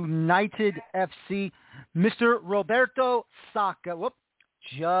United FC, Mr. Roberto Sacca. Whoop,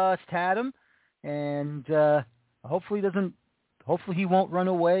 just had him, and hopefully he won't run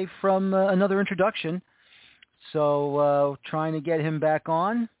away from another introduction. So trying to get him back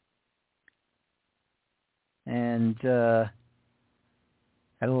on, and had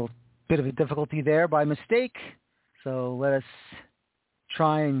a little bit of a difficulty there by mistake. So let us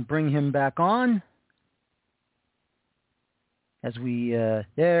try and bring him back on. As we,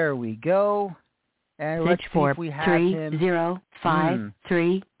 there we go. And let's see if we have him.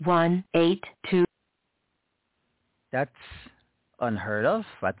 3053182. That's unheard of.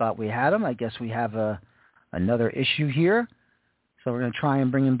 I thought we had him. I guess we have another issue here. So we're going to try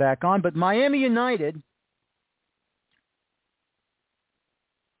and bring him back on. But Miami United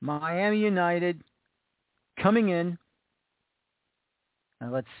coming in.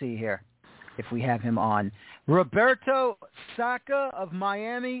 Let's see here if we have him on. Roberto Sacca of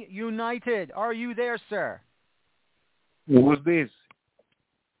Miami United. Are you there, sir? Who's this?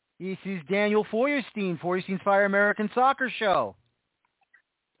 This is Daniel Feuerstein, Feuerstein's Fire American Soccer Show.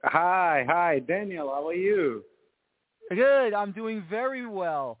 Hi, Daniel. How are you? Good. I'm doing very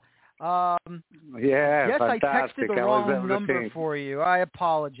well. Yeah, yes, fantastic. I texted the wrong number for you. I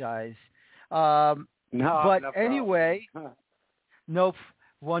apologize. But anyway, nope.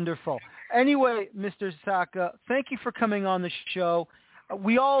 Wonderful. Anyway, Mr. Sacca, thank you for coming on the show.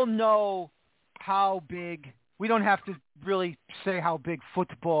 We all know how big, we don't have to really say how big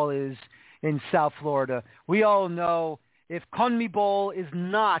football is in South Florida. We all know if CONMEBOL is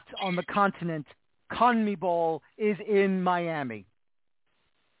not on the continent, CONMEBOL is in Miami.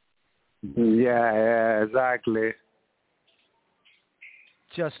 Yeah, exactly.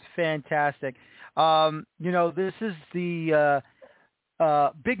 Just fantastic. This is the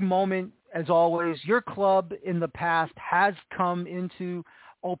big moment, as always. Your club in the past has come into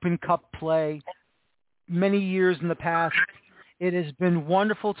Open Cup play many years in the past. It has been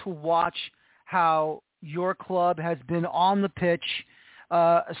wonderful to watch how your club has been on the pitch,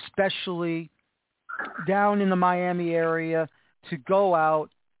 especially down in the Miami area, to go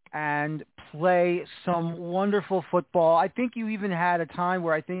out and play some wonderful football. I think you even had a time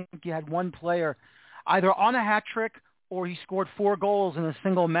where I think you had one player either on a hat trick or he scored 4 goals in a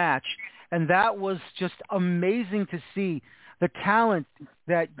single match. And that was just amazing to see the talent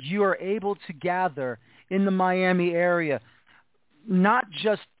that you are able to gather in the Miami area. Not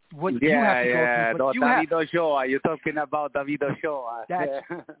just what you have to go through, but you have... David Ochoa. You're talking about David Ochoa.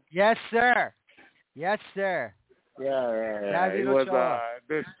 Yes, sir. Yes, sir. Yeah. It was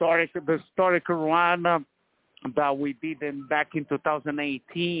the historical run that we did back in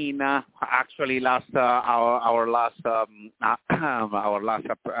 2018. Actually, our last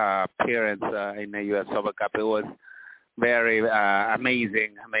appearance in the U.S. Open Cup. It was very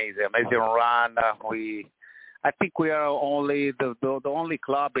amazing run. I think we are only the only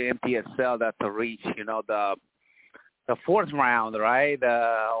club in NPSL that reached the 4th round, right,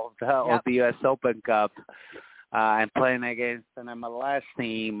 of the U.S. Open Cup. And playing against an MLS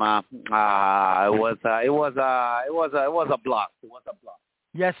team, it was a blast. It was a blast.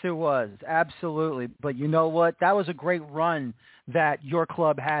 Yes, it was. Absolutely. But you know what? That was a great run that your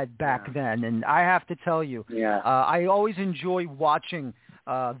club had back then. And I have to tell you, I always enjoy watching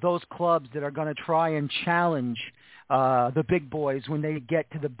those clubs that are going to try and challenge the big boys when they get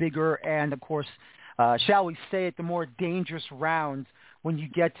to the bigger and, of course, shall we say it, the more dangerous rounds when you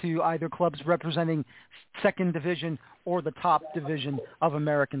get to either clubs representing second division or the top division of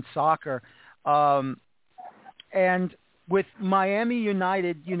American soccer. And with Miami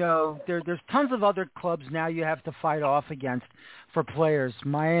United, there's tons of other clubs now you have to fight off against for players.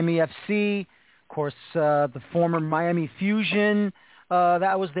 Miami FC, of course, the former Miami Fusion,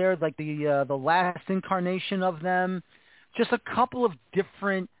 that was there, like the last incarnation of them. Just a couple of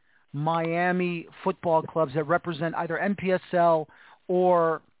different Miami football clubs that represent either NPSL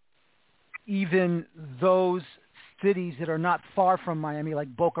or even those cities that are not far from Miami, like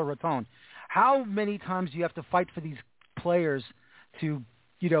Boca Raton. How many times do you have to fight for these players to,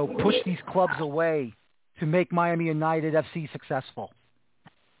 push these clubs away to make Miami United FC successful?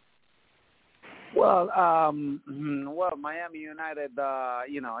 Well, Miami United, is a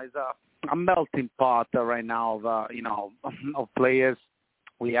melting pot right now of players.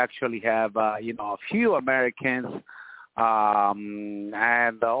 We actually have, a few Americans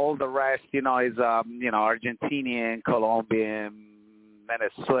and all the rest, is Argentinian, Colombian,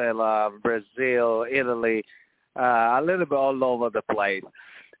 Venezuela, Brazil, Italy, a little bit all over the place.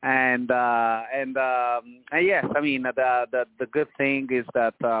 And yes, I mean the good thing is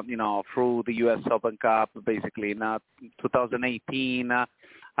that through the U.S. Open Cup, basically not 2018,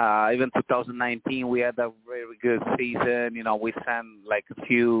 even 2019, we had a very good season. We sent like a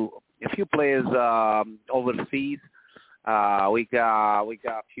few players overseas. We got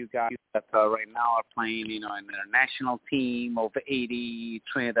a few guys that right now are playing, in their national team of 80,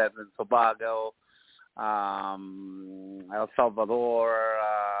 Trinidad and Tobago, El Salvador,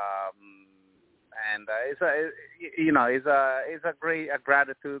 and it's a great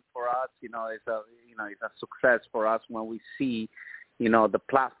gratitude for us. It's a success for us when we see, the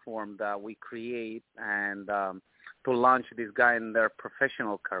platform that we create and to launch this guy in their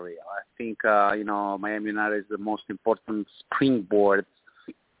professional career. I think Miami United is the most important springboard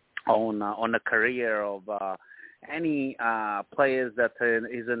on a career of any players that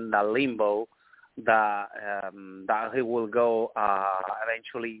is in the limbo that he will go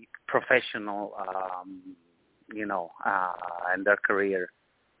eventually professional, in their career.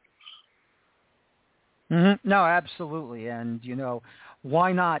 Mm-hmm. No, absolutely. And,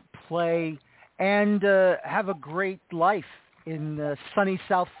 why not play and have a great life in sunny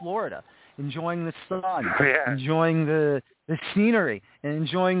South Florida, enjoying the sun, enjoying the scenery, and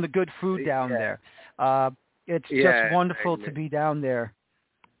enjoying the good food down there. It's just wonderful to be down there.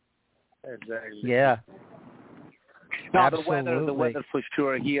 Exactly. Yeah. No, absolutely. the weather for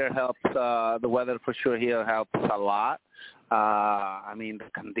sure here helps. The weather for sure here helps a lot. I mean,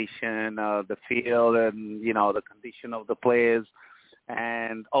 the condition of the field and, the condition of the players.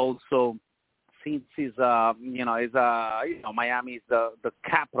 And also, since Miami is the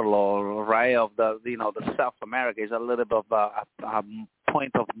capital, right, of the South America, is a little bit of a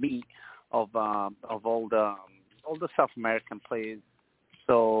point of meet of all the South American players.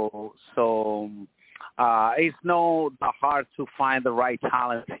 So it's not hard to find the right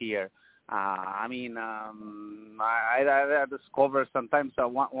talent here. I discover sometimes.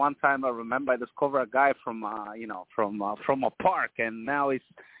 One time I remember I discovered a guy from a park, and now he's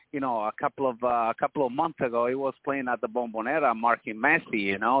a couple of months ago he was playing at the Bombonera, marking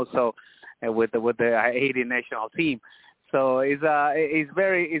Messi. So with the Haiti national team. So it's a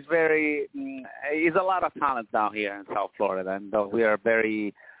lot of talent down here in South Florida, and we are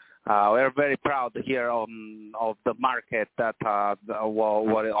very proud here of the market that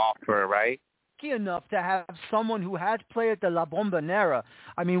what it offers, right? Enough to have someone who has played at the La Bombonera.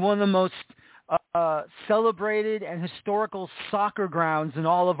 I mean, one of the most celebrated and historical soccer grounds in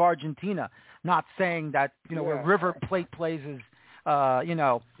all of Argentina. Not saying that where River Plate plays is a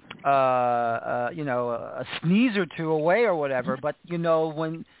sneeze or two away or whatever, but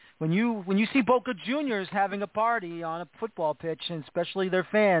when you see Boca Juniors having a party on a football pitch, and especially their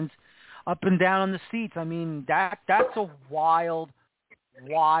fans up and down on the seats, I mean that's a wild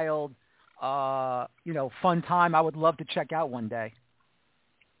fun time. I would love to check out one day.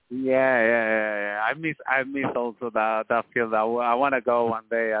 Yeah. I miss also that field. I want to go one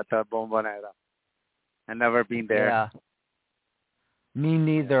day at the Bombonera. I've never been there. Yeah. Me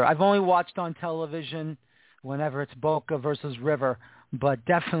neither. I've only watched on television whenever it's Boca versus River, but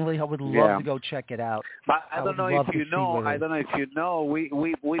definitely I would love to go check it out. But I don't know if you know.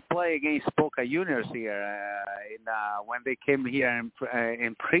 We play against Boca Juniors here when they came here in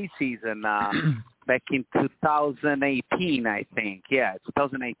preseason back in 2018, I think. Yeah,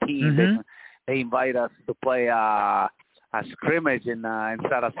 2018. Mm-hmm. They invite us to play a scrimmage in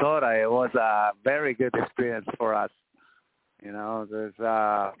Sarasota. It was a very good experience for us. There's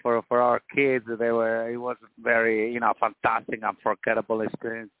for our kids, it was very fantastic, unforgettable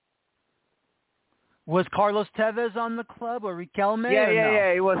experience. Was Carlos Tevez on the club or Riquelme?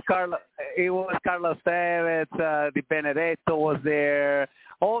 Yeah. It was Carlos Tevez. Di Benedetto was there.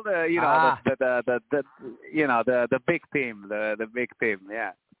 All the the big team, the big team.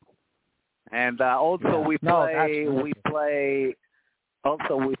 Yeah. And also we play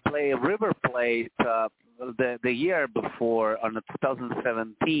River Plate. The year before, on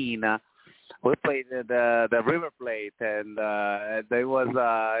 2017, we played the River Plate, and it was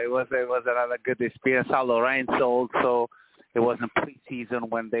another good experience. San Lorenzo also, it was in preseason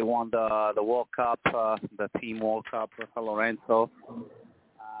when they won the World Cup, the Team World Cup for San Lorenzo.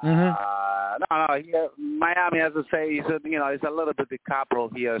 No, here, Miami, as I say, is a little bit the capital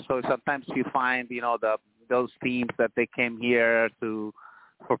here. So sometimes you find those teams that they came here for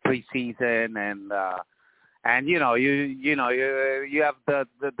preseason, and you have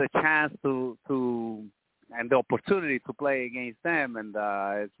the chance to the opportunity to play against them, and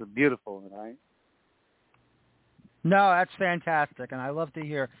it's beautiful, right? No, that's fantastic, and I love to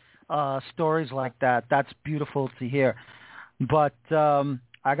hear stories like that. That's beautiful to hear. But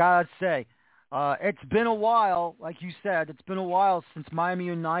I gotta say, it's been a while, like you said, it's been a while since Miami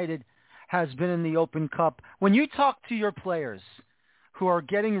United has been in the Open Cup. When you talk to your players who are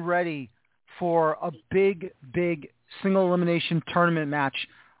getting ready for a big, big single elimination tournament match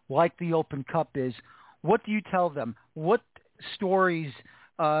like the Open Cup is, what do you tell them? What stories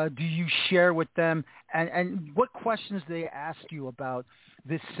do you share with them? And what questions do they ask you about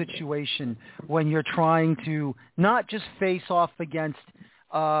this situation when you're trying to not just face off against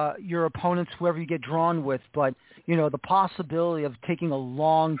your opponents, whoever you get drawn with, but, you know, the possibility of taking a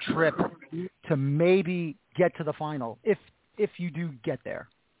long trip to maybe get to the final, if you do get there?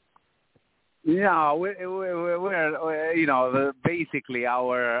 Yeah, we're you know, basically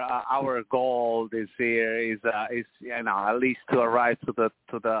our goal this year is you know, at least to arrive to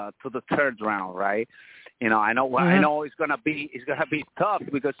the third round, right? You know, I know I know it's gonna be tough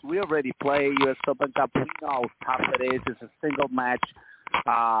because we already play U.S. Open Cup. We know how tough it is. It's a single match,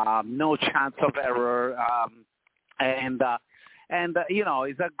 no chance of error, and you know,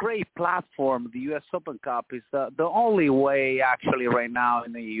 it's a great platform. The U.S. Open Cup is the only way actually right now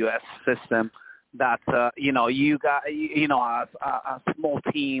in the U.S. system that you know, you got, you know, a small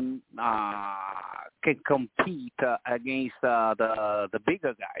team can compete against the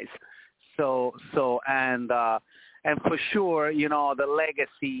bigger guys. So and for sure, you know, the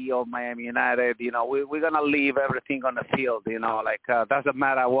legacy of Miami United, you know, we're gonna leave everything on the field. You know, like doesn't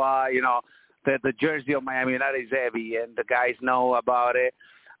matter what, you know. The jersey of Miami United is heavy, and the guys know about it.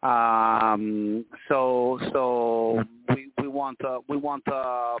 So we want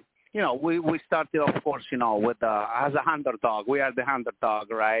you know, we started, of course, you know, with as a underdog. We are the underdog,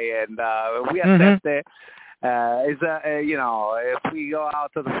 right? And we accept it. It's you know, if we go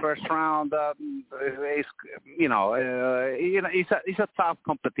out to the first round, it's you know, it's a tough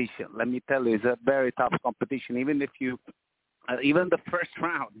competition. Let me tell you, it's a very tough competition. Even if you even the first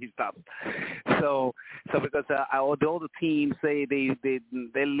round is tough. So because all the teams they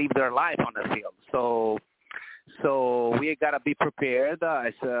live their life on the field. So we gotta be prepared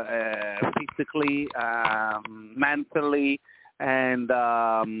physically, mentally, and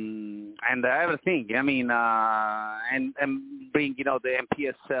everything. I mean, and bring, you know, the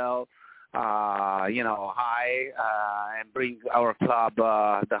NPSL, you know, high, and bring our club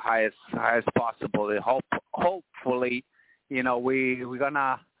the highest possible. Hopefully, you know, we're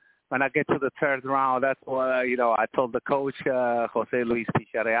gonna get to the third round. That's what, you know, I told the coach, Jose Luis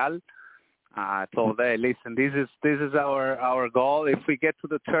Pichareal. I told him, listen, this is our goal. If we get to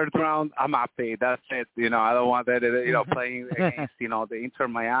the third round, I'm happy. That's it. You know, I don't want that, you know, playing against, you know, the Inter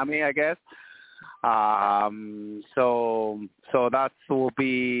Miami, I guess. So that will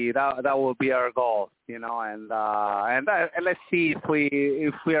be our goal, you know, and let's see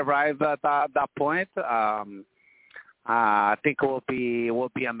if we arrive at that point. I think it will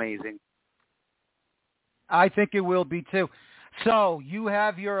be amazing. I think it will be too. So you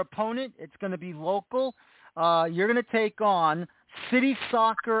have your opponent. It's going to be local. You're going to take on City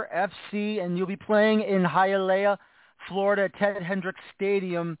Soccer FC, and you'll be playing in Hialeah, Florida, at Ted Hendricks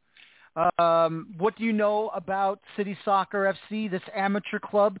Stadium. What do you know about City Soccer FC, this amateur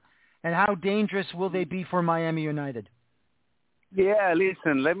club, and how dangerous will they be for Miami United? Yeah,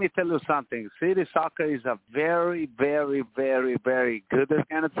 listen, let me tell you something. City Soccer is a very, very, very, very good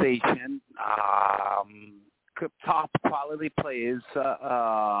organization. Top quality players.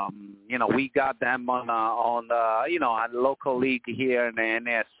 You know, we got them on you know, a local league here in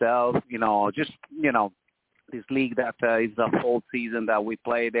the NPSL. You know, just, you know, this league that is the whole season that we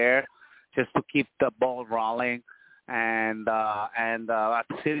play there, just to keep the ball rolling. And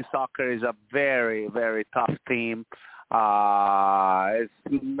City Soccer is a very, very tough team.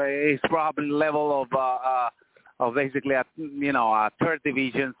 It's probably level of basically a, you know, a third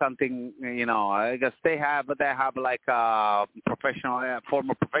division, something, you know. I guess they have like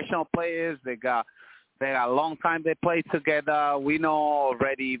former professional players. They got a long time they played together. We know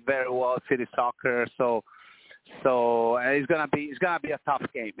already very well City Soccer, so it's gonna be a tough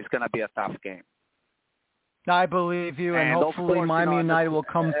game. It's gonna be a tough game. I believe you, and hopefully course, Miami United will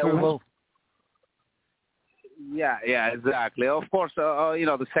come through. Yeah, exactly. Of course, you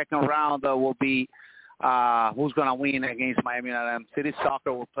know, the second round will be who's going to win against Miami United. City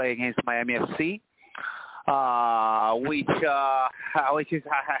Soccer will play against Miami FC, which is,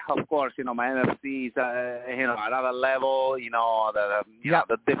 of course, you know, Miami FC is, you know, another level. You know,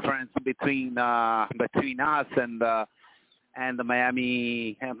 the difference between us and the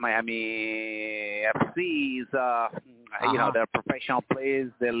Miami FCs, they're professional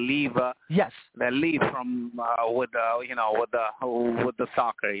players. They leave. Yes. They leave from with the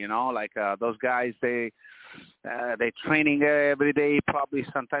soccer. Those guys. They training every day, probably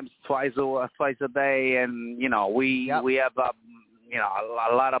sometimes twice a day, and we have a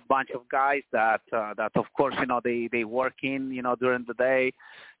bunch of guys that of course they work in during the day.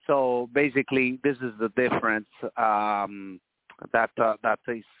 So basically, this is the difference. That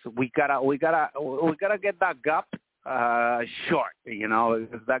is, we gotta get that gap short.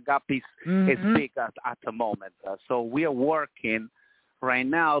 Because that gap is big at the moment. So we are working right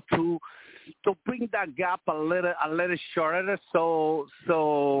now to bring that gap a little shorter. So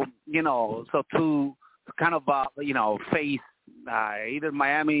to kind of face either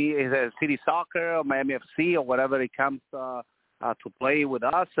Miami City Soccer or Miami FC or whatever it comes to play with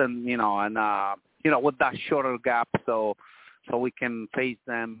us, and with that shorter gap, so we can face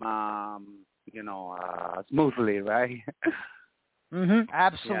them smoothly, right?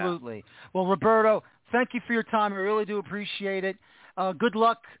 Absolutely. Yeah. Well, Roberto, thank you for your time. I really do appreciate it. Good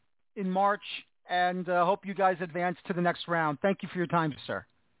luck in March, and hope you guys advance to the next round. Thank you for your time, sir.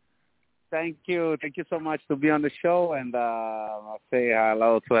 Thank you. Thank you so much to be on the show, and I'll say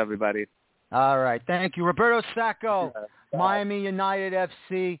hello to everybody. All right. Thank you. Roberto Sacco, Miami United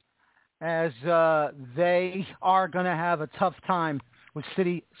FC, as they are going to have a tough time with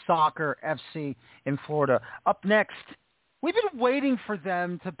City Soccer FC in Florida. Up next, we've been waiting for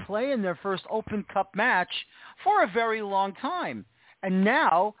them to play in their first Open Cup match for a very long time, and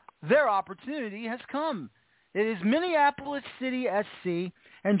now their opportunity has come. It is Minneapolis City SC,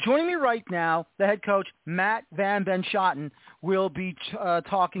 and joining me right now, the head coach, Matt Van Benschoten, will be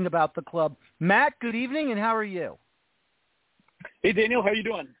talking about the club. Matt, good evening, and how are you? Hey, Daniel, how are you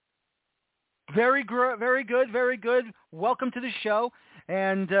doing? Very good, very good. Welcome to the show,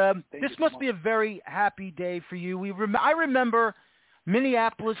 and this must be a very happy day for you. I remember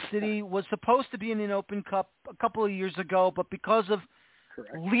Minneapolis City was supposed to be in an Open Cup a couple of years ago, but because of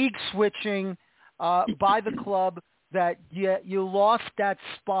league switching by the club, that you lost that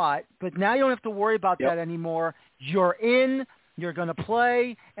spot, but now you don't have to worry about that anymore. You're in, you're going to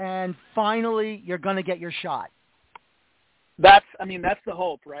play, and finally you're going to get your shot. That's the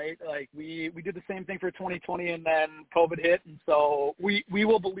hope, right? Like we did the same thing for 2020, and then COVID hit, and so we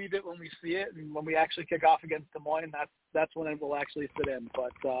will believe it when we see it, and when we actually kick off against Des Moines, that's when it will actually sit in.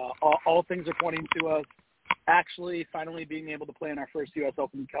 But all things are pointing to us actually finally being able to play in our first U.S.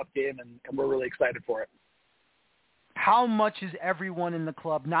 Open Cup game, and we're really excited for it. How much is everyone in the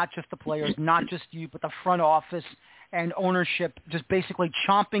club, not just the players, not just you, but the front office and ownership, just basically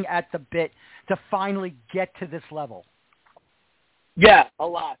chomping at the bit to finally get to this level? Yeah, a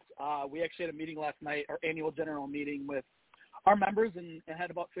lot. We actually had a meeting last night, our annual general meeting with our members, and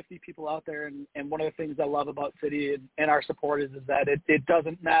had about 50 people out there. And one of the things I love about City and our supporters is that it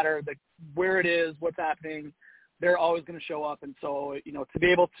doesn't matter where it is, what's happening, they're always going to show up. And so, to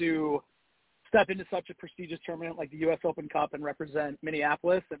be able to step into such a prestigious tournament like the U.S. Open Cup and represent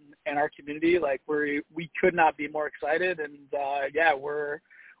Minneapolis and our community, like we could not be more excited. And we're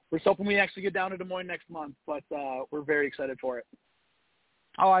hoping we actually get down to Des Moines next month, but we're very excited for it.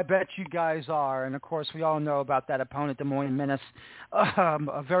 Oh, I bet you guys are. And, of course, we all know about that opponent, Des Moines Menace,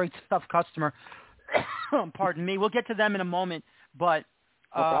 a very tough customer. Pardon me. We'll get to them in a moment, but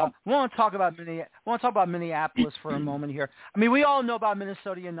we want to talk about Minneapolis for a moment here. I mean, we all know about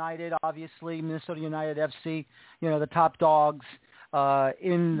Minnesota United, obviously, Minnesota United FC, the top dogs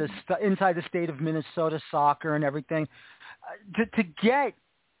inside the state of Minnesota soccer and everything. To get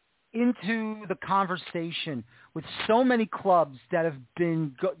into the conversation with so many clubs that have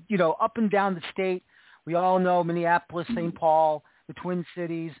been, up and down the state. We all know Minneapolis, St. Paul, the Twin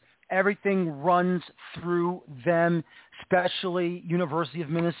Cities. Everything runs through them, especially University of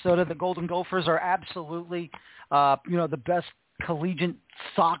Minnesota. The Golden Gophers are absolutely, the best collegiate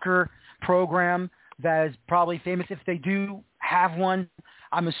soccer program that is probably famous. If they do have one,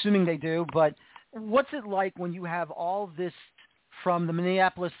 I'm assuming they do. But what's it like when you have all this from the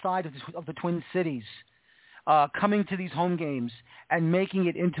Minneapolis side of the Twin Cities coming to these home games and making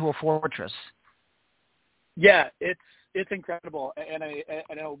it into a fortress? Yeah, it's incredible. And I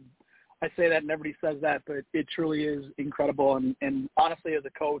know I say that and everybody says that, but it truly is incredible. And honestly, as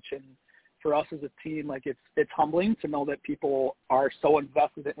a coach and for us as a team, like it's humbling to know that people are so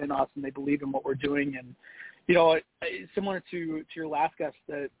invested in us and they believe in what we're doing. And, similar to your last guest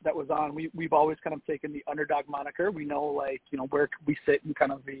that was on, we've always kind of taken the underdog moniker. We know, where we sit in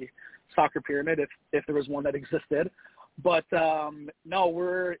kind of the soccer pyramid if there was one that existed. But no,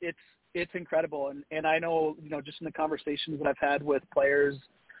 it's incredible. And I know, just in the conversations that I've had with players,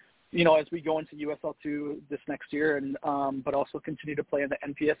 as we go into USL2 this next year and, but also continue to play in the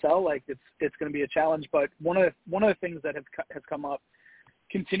NPSL, like it's going to be a challenge. But one of the things that has come up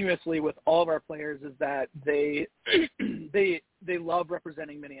continuously with all of our players is that they love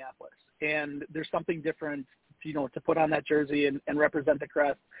representing Minneapolis, and there's something different, to put on that jersey and represent the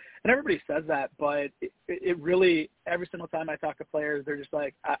crest. And everybody says that, but it really, every single time I talk to players, they're just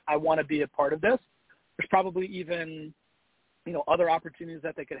like, I want to be a part of this. There's probably even, other opportunities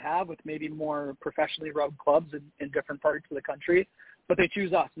that they could have with maybe more professionally run clubs in different parts of the country, but they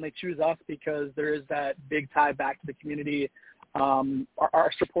choose us, and they choose us because there is that big tie back to the community.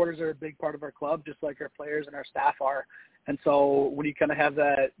 Our supporters are a big part of our club, just like our players and our staff are. And so when you kind of have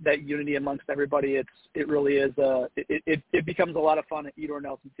that unity amongst everybody, it really is it becomes a lot of fun at Edor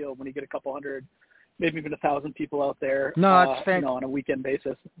Nelson Field when you get a couple hundred, maybe even 1,000 people out there, on a weekend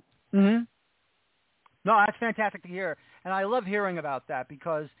basis. Mm-hmm. No, that's fantastic to hear. And I love hearing about that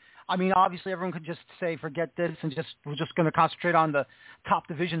because, obviously everyone could just say, forget this and we're just going to concentrate on the top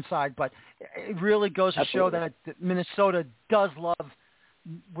division side. But it really goes to show that Minnesota does love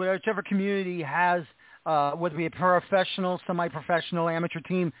whichever community has, whether it be a professional, semi-professional, amateur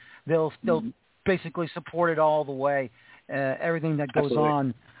team, they'll basically support it all the way, everything that goes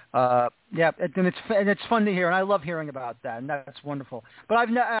on. And it's fun to hear, and I love hearing about that, and that's wonderful. But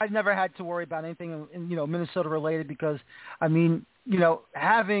I've never had to worry about anything, Minnesota related because,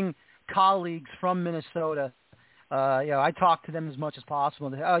 having colleagues from Minnesota, I talk to them as much as possible.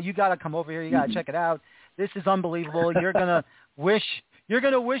 They say, oh, you got to come over here. You got to check it out. This is unbelievable. You're gonna wish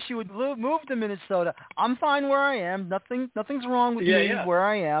you would move to Minnesota. I'm fine where I am. Nothing's wrong with me where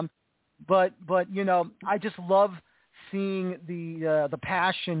I am. But I just love seeing the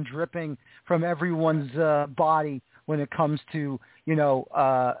passion dripping from everyone's body when it comes to,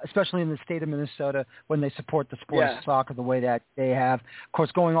 especially in the state of Minnesota, when they support the sport of soccer the way that they have. Of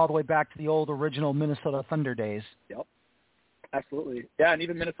course, going all the way back to the old original Minnesota Thunder days. Yep, absolutely. Yeah, and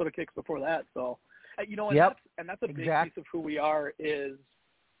even Minnesota Kicks before that. So, that's a big piece of who we are is,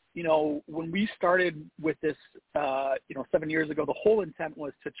 when we started with this, 7 years ago, the whole intent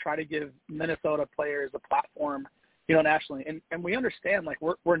was to try to give Minnesota players a platform, nationally. And we understand, like,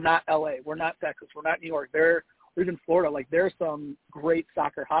 we're not LA, we're not Texas, we're not New York, or even Florida. Like, there's some great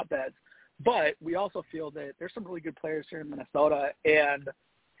soccer hotbeds, but we also feel that there's some really good players here in Minnesota. And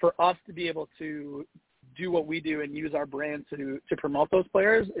for us to be able to do what we do and use our brand to promote those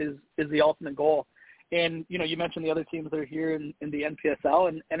players is the ultimate goal. And, you mentioned the other teams that are here in the NPSL,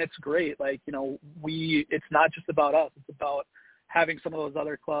 and it's great. Like, it's not just about us. It's about having some of those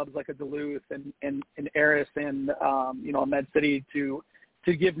other clubs like a Duluth and Eris and, a Med City to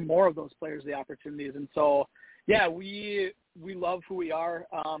give more of those players the opportunities. And so, we love who we are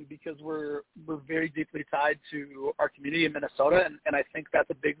because we're very deeply tied to our community in Minnesota. And I think that's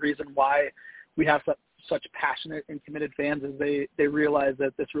a big reason why we have such passionate and committed fans is they realize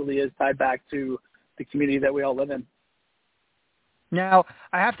that this really is tied back to the community that we all live in. Now,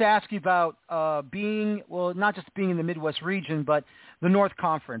 I have to ask you about not just being in the Midwest region, but the North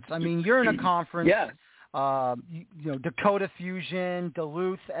Conference. You're in a conference, Dakota Fusion,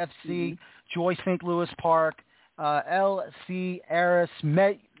 Duluth FC, Joy St. Louis Park, LC, Eris,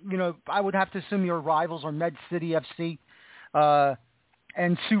 Med. I would have to assume your rivals are Med City FC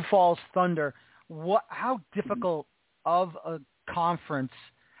and Sioux Falls Thunder. How difficult of a conference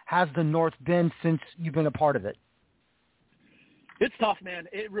has the North been since you've been a part of it? It's tough, man.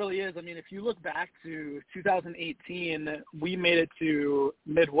 It really is. If you look back to 2018, we made it to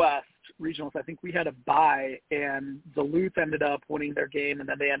Midwest Regionals. I think we had a bye, and Duluth ended up winning their game, and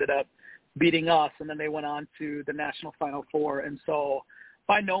then they ended up beating us, and then they went on to the National Final Four. And so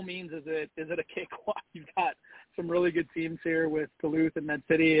by no means is it a cakewalk. You've got some really good teams here with Duluth and Med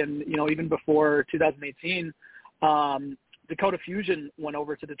City, and, even before 2018, Dakota Fusion went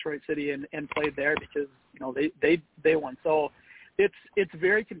over to Detroit City and played there because, they won. So it's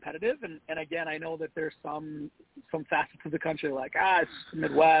very competitive. And again, I know that there's some facets of the country like, it's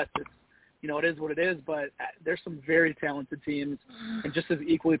Midwest. It's, it is what it is, but there's some very talented teams and just as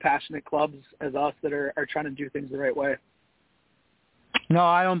equally passionate clubs as us that are trying to do things the right way. No,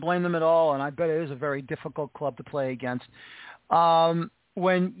 I don't blame them at all. And I bet it is a very difficult club to play against.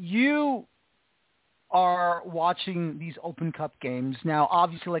 When you are watching these Open Cup games. Now,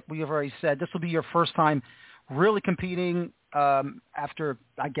 obviously, like we have already said, this will be your first time really competing after,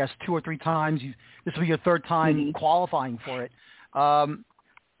 I guess, 2 or 3 times. This will be your third time qualifying for it.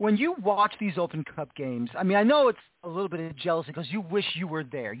 When you watch these Open Cup games, I know it's a little bit of jealousy because you wish you were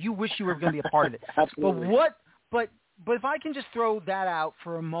there. You wish you were going to be a part of it. Absolutely. But if I can just throw that out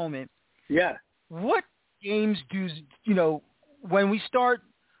for a moment, Yeah. What games when we start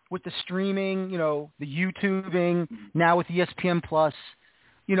with the streaming, the YouTubing, now with ESPN Plus,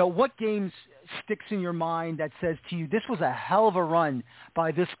 what games sticks in your mind that says to you, this was a hell of a run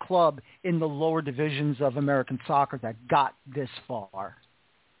by this club in the lower divisions of American soccer that got this far?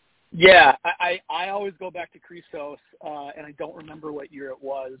 Yeah, I always go back to Christos, and I don't remember what year it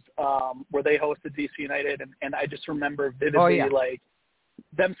was, where they hosted DC United, and I just remember vividly, like,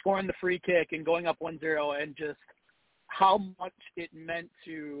 them scoring the free kick and going up 1-0 and just how much it meant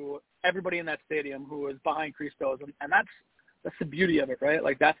to everybody in that stadium who was behind Christos. And that's the beauty of it, right?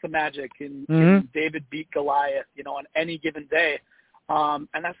 Like, that's the magic. Can David beat Goliath, on any given day? And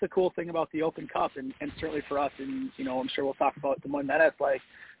that's the cool thing about the Open Cup, and certainly for us, and, I'm sure we'll talk about Des Moines Menace, like,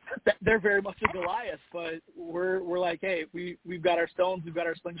 they're very much a Goliath, but we're like, hey, we've got our stones, we've got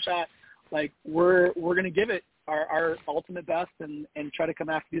our slingshot. Like, we're going to give it our ultimate best and try to come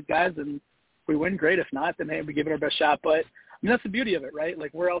after these guys. And if we win, great. If not, then, hey, we give it our best shot. But, that's the beauty of it, right?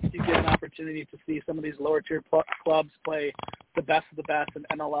 Like, where else do you get an opportunity to see some of these lower-tier clubs play the best of the best in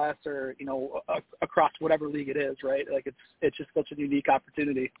MLS or, across whatever league it is, right? Like, it's just such a unique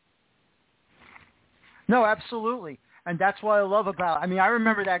opportunity. No, absolutely. And that's what I love about. I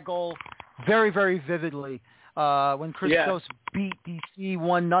remember that goal very, very vividly when Christos beat DC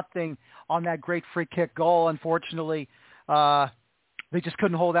 1-0 on that great free kick goal. Unfortunately, they just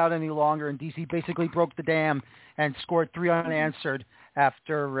couldn't hold out any longer, and DC basically broke the dam and scored 3 unanswered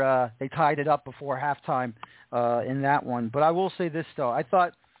after they tied it up before halftime in that one. But I will say this, though. I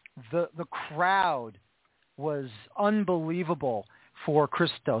thought the crowd was unbelievable for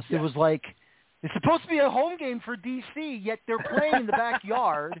Christos. Yeah. It was like, it's supposed to be a home game for DC, yet they're playing in the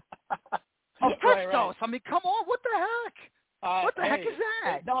backyard of Christos. Right. Come on, what the heck? What the heck is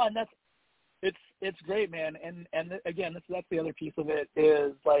that? No, and it's great, man. And again, that's the other piece of it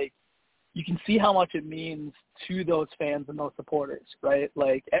is, like, you can see how much it means to those fans and those supporters, right?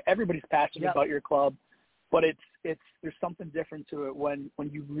 Like, everybody's passionate about your club, but there's something different to it when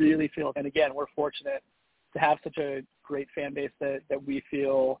you really feel. And again, we're fortunate to have such a great fan base that we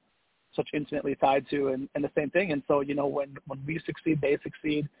feel such intimately tied to, and the same thing. And so, when we succeed, they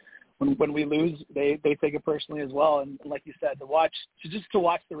succeed. When we lose, they take it personally as well. And like you said, to watch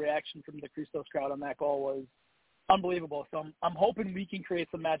the reaction from the Christos crowd on that goal was unbelievable. So I'm hoping we can create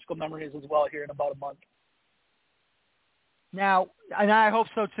some magical memories as well here in about a month. Now, and I hope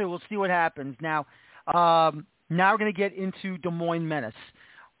so too. We'll see what happens. Now we're going to get into Des Moines Menace.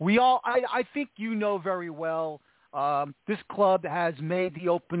 I think very well. This club has made the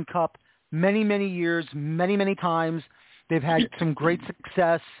Open Cup many, many years, many, many times. They've had some great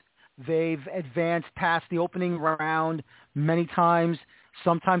success. They've advanced past the opening round many times.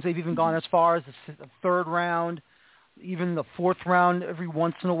 Sometimes they've even gone as far as the third round, even the fourth round every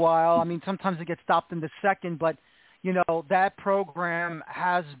once in a while. Sometimes they get stopped in the second, but, that program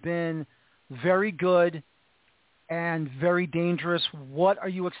has been very good and very dangerous. What are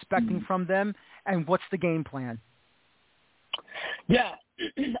you expecting from them, and what's the game plan? Yeah,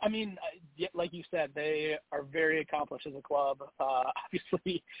 like you said, they are very accomplished as a club.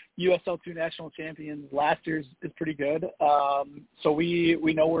 Obviously, USL2 national champions last year is pretty good. So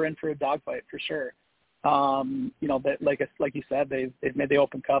we know we're in for a dogfight for sure. That like you said, they've made the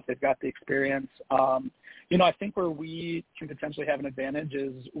Open Cup. They've got the experience. I think where we can potentially have an advantage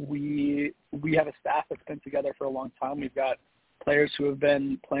is we have a staff that's been together for a long time. We've got players who have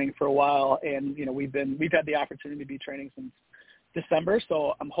been playing for a while, and we've had the opportunity to be training since December.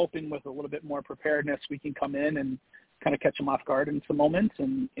 So I'm hoping with a little bit more preparedness, we can come in and kind of catch them off guard in some moments,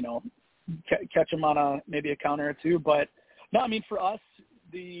 and catch them on maybe a counter or two. But no, for us,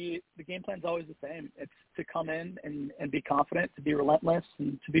 the game plan is always the same. It's to come in and be confident, to be relentless,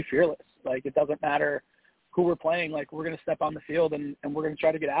 and to be fearless. Like, it doesn't matter who we're playing. Like, we're going to step on the field and we're going to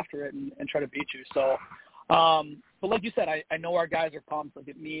try to get after it and try to beat you. So, but like you said, I know our guys are pumped. Like,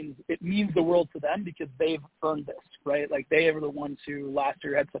 it means the world to them because they've earned this, right? Like, they were the ones who last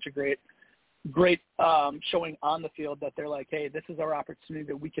year had such a great showing on the field that they're like, hey, this is our opportunity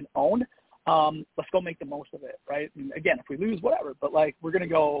that we can own. Let's go make the most of it, right? And again, if we lose, whatever. But, like, we're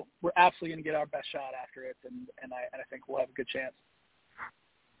absolutely going to get our best shot after it, and I think we'll have a good chance.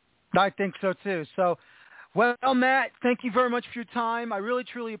 I think so too. So, well, Matt, thank you very much for your time. I really,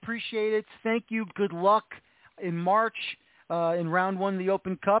 truly appreciate it. Thank you. Good luck in March in round 1 of the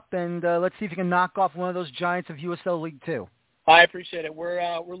Open Cup, and let's see if you can knock off one of those giants of USL League 2. I appreciate it.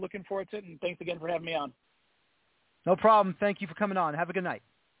 We're looking forward to it, and thanks again for having me on. No problem. Thank you for coming on. Have a good night.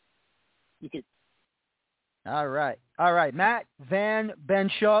 You too. All right. Matt Van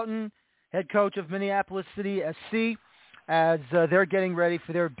Benschoten, head coach of Minneapolis City SC. as they're getting ready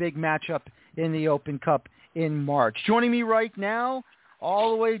for their big matchup in the Open Cup in March. Joining me right now,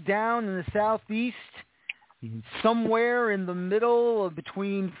 all the way down in the southeast, somewhere in the middle of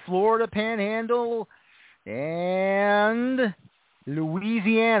between Florida Panhandle and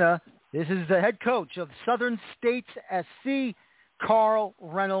Louisiana, this is the head coach of Southern States SC, Carl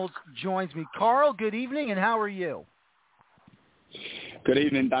Reynolds, joins me. Carl, good evening, and how are you? Good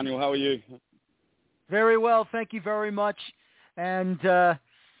evening, Daniel. How are you? Very well, thank you very much. And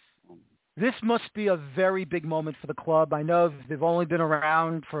this must be a very big moment for the club. I know they've only been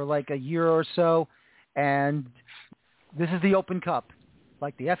around for like a year or so, and this is the Open Cup,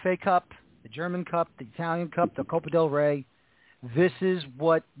 like the FA Cup, the German Cup, the Italian Cup, the Copa del Rey. This is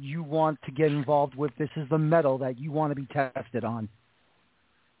what you want to get involved with. This is the medal that you want to be tested on.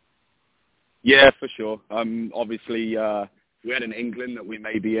 Yeah, for sure. Obviously, we had in England that we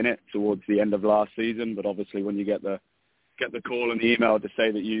may be in it towards the end of last season, but obviously when you get the call and the email to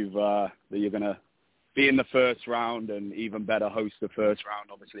say that you're going to be in the first round and even better host the first round,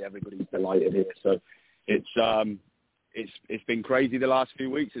 obviously everybody's delighted here. So it's been crazy the last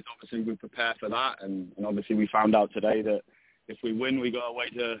few weeks. It's obviously we prepare for that, and obviously we found out today that if we win, we go away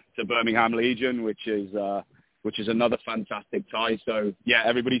to Birmingham Legion, which is another fantastic tie. So yeah,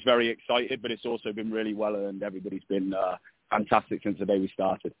 everybody's very excited, but it's also been really well earned. Everybody's been fantastic since the day we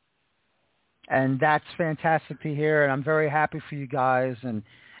started. And that's fantastic to hear, and I'm very happy for you guys, and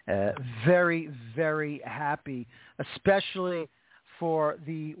very, very happy, especially for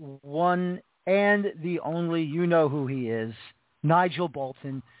the one and the only, you know who he is, Nigel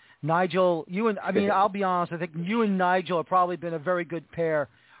Bolton. Nigel, I'll be honest, I think you and Nigel have probably been a very good pair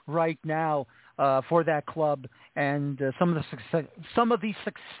right now for that club, and some of the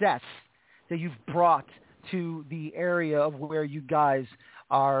success that you've brought to the area of where you guys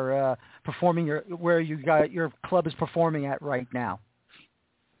are performing, your club is performing at right now.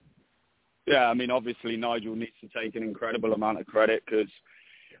 Yeah, I mean, obviously Nigel needs to take an incredible amount of credit because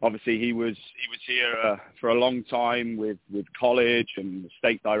obviously he was here for a long time with college and the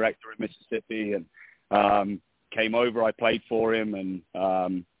state director in Mississippi, and came over. I played for him, and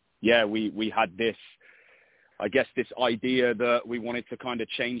we had this idea that we wanted to kind of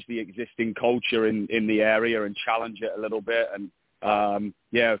change the existing culture in the area and challenge it a little bit, and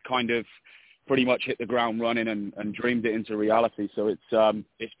kind of pretty much hit the ground running and dreamed it into reality. So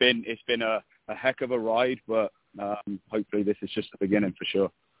it's been a heck of a ride, but hopefully this is just the beginning for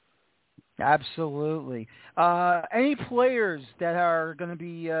sure. Absolutely. Any players that are going to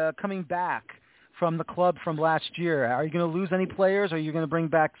be coming back from the club from last year? Are you going to lose any players? Or are you going to bring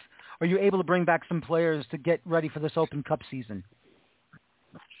back? Are you able to bring back some players to get ready for this Open Cup season?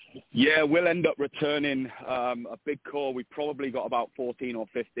 Yeah, we'll end up returning a big core. We probably got about 14 or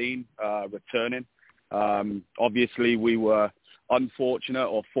 15 returning. Obviously, we were unfortunate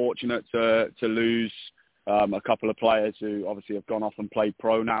or fortunate to lose a couple of players who obviously have gone off and played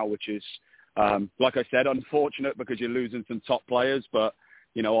pro now, which is, like I said, unfortunate because you're losing some top players. But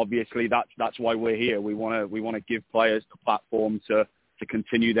obviously that's why we're here. We want to give players the platform to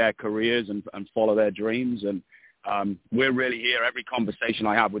continue their careers and follow their dreams. And we're really here. Every conversation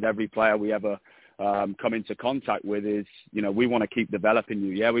I have with every player we ever come into contact with is, we want to keep developing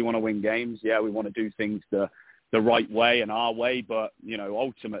you. Yeah, we want to win games. Yeah, we want to do things the right way and our way. But,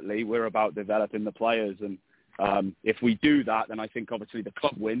 ultimately we're about developing the players. And if we do that, then I think obviously the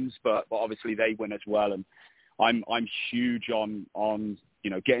club wins, but obviously they win as well. And I'm huge on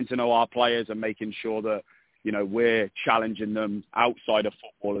getting to know our players and making sure that, we're challenging them outside of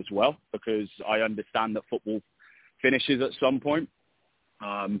football as well, because I understand that football finishes at some point.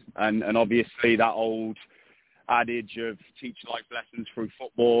 And obviously that old adage of teach life lessons through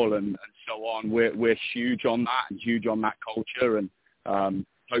football and so on, we're huge on that and huge on that culture. And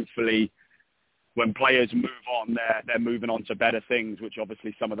hopefully when players move on, they're moving on to better things, which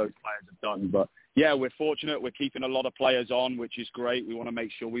obviously some of those players have done. But yeah, we're fortunate. We're keeping a lot of players on, which is great. We want to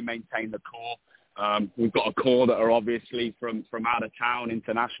make sure we maintain the core. We've got a core that are obviously from out of town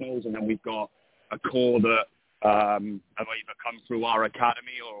internationals, and then we've got a core that have either come through our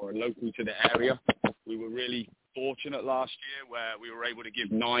academy or are local to the area. We were really fortunate last year where we were able to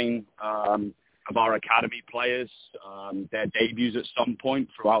give 9 of our academy players their debuts at some point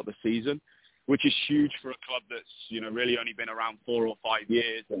throughout the season, which is huge for a club that's really only been around 4 or 5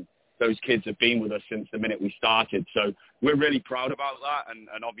 years, and those kids have been with us since the minute we started. So we're really proud about that,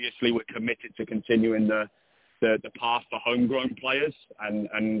 and obviously we're committed to continuing the path for homegrown players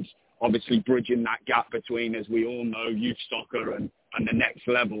and obviously bridging that gap between, as we all know, youth soccer and the next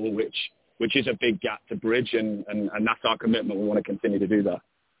level, which is a big gap to bridge, and that's our commitment. We want to continue to do that.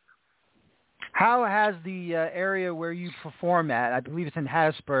 How has the area where you perform at, I believe it's in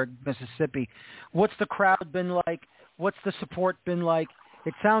Hattiesburg, Mississippi, what's the crowd been like? What's the support been like?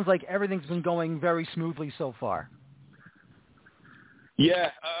 It sounds like everything's been going very smoothly so far.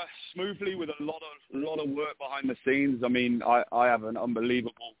 Yeah, smoothly with a lot of work behind the scenes. I mean, I have an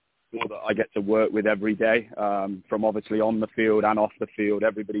unbelievable board that I get to work with every day, from obviously on the field and off the field.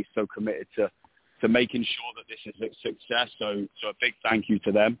 Everybody's so committed to making sure that this is a success. So a big thank you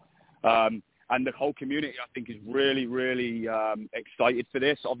to them. And the whole community, I think, is really, really excited for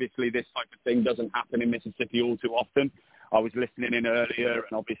this. Obviously, this type of thing doesn't happen in Mississippi all too often. I was listening in earlier,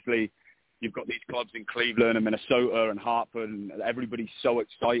 and obviously you've got these clubs in Cleveland and Minnesota and Hartford, and everybody's so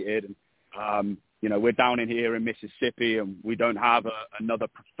excited. And, we're down in here in Mississippi, and we don't have another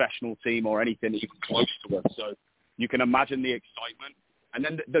professional team or anything even close to us. So you can imagine the excitement. And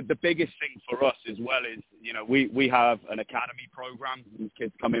then the biggest thing for us as well is, we have an academy program. These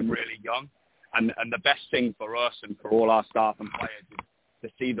kids come in really young. And the best thing for us and for all our staff and players is to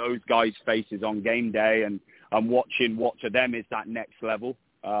see those guys' faces on game day and watching what to them is that next level.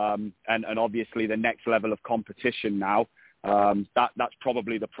 And obviously the next level of competition now. That's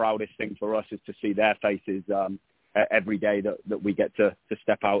probably the proudest thing for us is to see their faces every day that we get to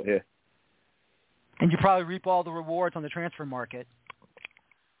step out here. And you probably reap all the rewards on the transfer market.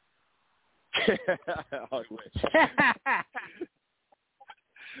 I wish.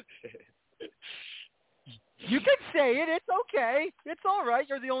 You can say it. It's okay. It's all right.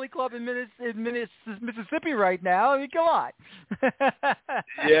 You're the only club in Mississippi right now. I mean, come on.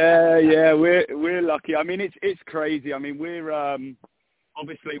 Yeah, we're lucky. I mean, it's crazy. I mean, we're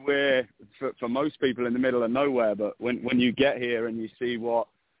obviously we're for most people in the middle of nowhere. But when you get here and you see what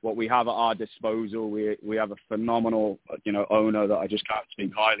we have at our disposal, we have a phenomenal owner that I just can't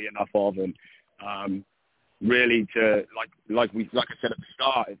speak highly enough of, and really to like I said at the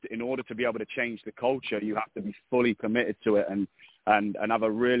start, in order to be able to change the culture, you have to be fully committed to it and have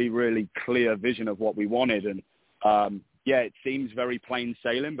a really, really clear vision of what we wanted. And it seems very plain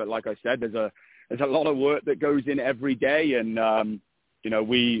sailing, but like I said, there's a lot of work that goes in every day, and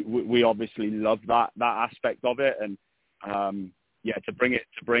we obviously love that aspect of it, and to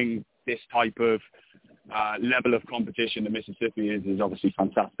bring this type of level of competition to Mississippi is obviously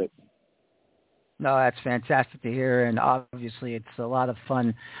fantastic. No, that's fantastic to hear, and obviously it's a lot of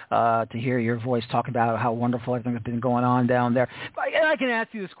fun to hear your voice talk about how wonderful everything has been going on down there. And I can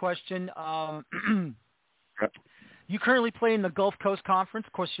ask you this question. You currently play in the Gulf Coast Conference.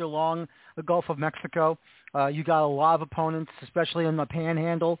 Of course, you're along the Gulf of Mexico. You got a lot of opponents, especially in the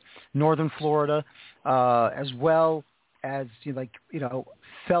Panhandle, northern Florida, as well as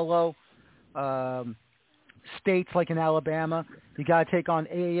fellow states like in Alabama. You got to take on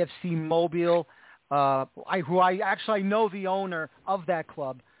AAFC Mobile, who I know the owner of that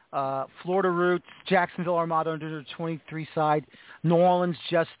club, Florida Roots, Jacksonville Armada under 23 side, New Orleans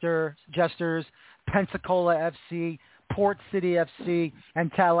Jesters, Pensacola FC, Port City FC,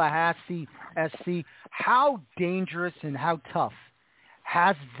 and Tallahassee SC. How dangerous and how tough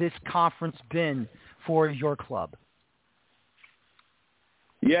has this conference been for your club?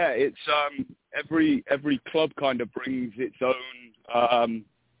 Yeah, it's every club kind of brings its own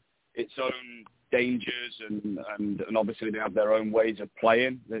dangers, and obviously they have their own ways of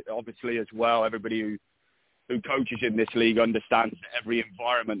playing. Obviously, as well, everybody who coaches in this league understands that every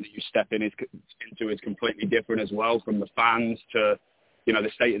environment that you step into is completely different as well, from the fans to the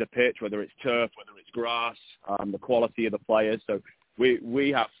state of the pitch, whether it's turf, whether it's grass, the quality of the players. So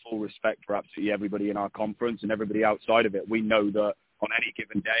we have full respect for absolutely everybody in our conference and everybody outside of it. We know that on any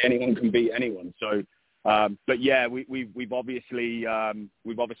given day, anyone can beat anyone. So, but yeah, we've obviously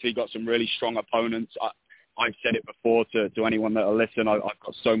got some really strong opponents. I've said it before to anyone that'll listen. I've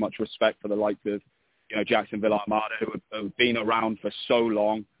got so much respect for the likes of Jacksonville Armada, who have been around for so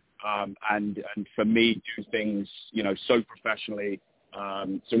long, and for me do things so professionally.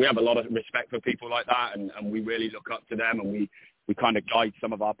 So we have a lot of respect for people like that, and we really look up to them, and we kind of guide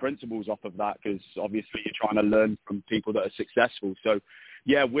some of our principles off of that, because obviously you're trying to learn from people that are successful. So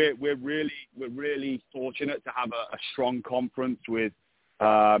yeah, we're really fortunate to have a strong conference with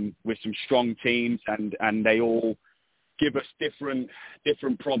some strong teams, and they all give us different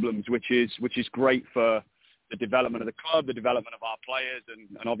problems, which is great for the development of the club, the development of our players, and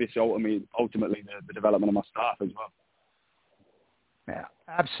obviously ultimately the development of my staff as well. Yeah,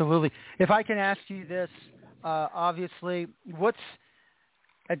 absolutely. If I can ask you this, obviously, I'm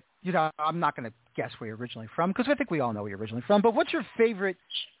not going to guess where you're originally from, because I think we all know where you're originally from, but what's your favorite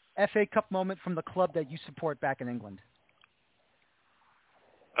FA Cup moment from the club that you support back in England?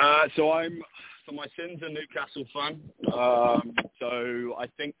 So I'm for my sins, a Newcastle fan. So I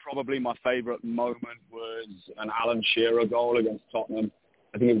think probably my favourite moment was an Alan Shearer goal against Tottenham.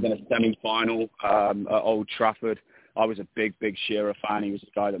 I think it was in a semi-final at Old Trafford. I was a big Shearer fan. He was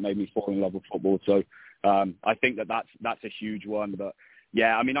the guy that made me fall in love with football. So I think that's a huge one. But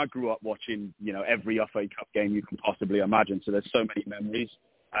yeah, I mean, I grew up watching, every FA Cup game you can possibly imagine. So there's so many memories.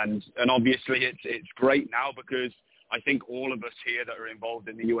 And obviously it's great now because I think all of us here that are involved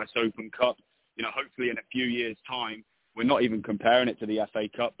in the US Open Cup, hopefully in a few years' time, we're not even comparing it to the FA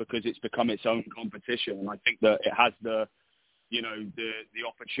Cup because it's become its own competition. And I think that it has the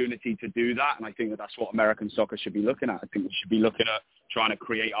opportunity to do that. And I think that that's what American soccer should be looking at. I think we should be looking at trying to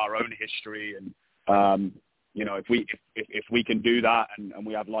create our own history. And, if we can do that and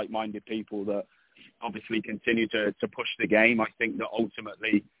we have like-minded people that obviously continue to push the game, I think that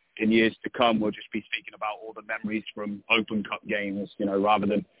ultimately in years to come, we'll just be speaking about all the memories from Open Cup games, rather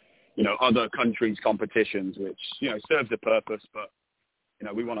than, other countries' competitions, which, serves a purpose. But,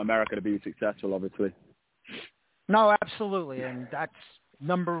 we want America to be successful, obviously. No, absolutely. And that's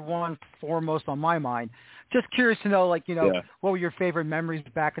number one, foremost on my mind. Just curious to know, what were your favorite memories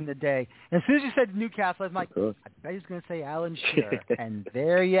back in the day? And as soon as you said Newcastle, I was like, I bet he's going to say Alan Shearer. And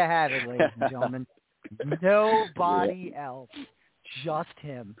there you have it, ladies and gentlemen. Nobody else. Just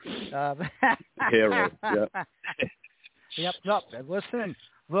him. Hero, Yep. Listen,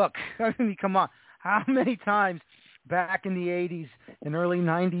 look, I mean, come on. How many times back in the 80s and early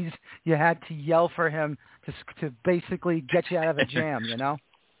 90s you had to yell for him to basically get you out of a jam,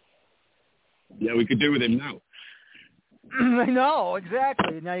 Yeah, we could do with him now. I know,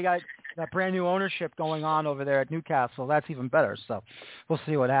 exactly. Now you got that brand new ownership going on over there at Newcastle. That's even better. So we'll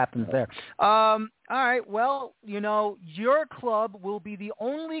see what happens there. All right. Well, your club will be the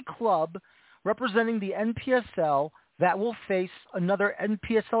only club representing the NPSL that will face another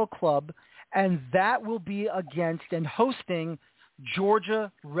NPSL club, and that will be against and hosting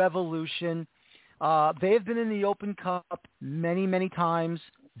Georgia Revolution. They have been in the Open Cup many, many times.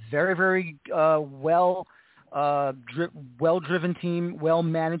 Very, very well-driven team,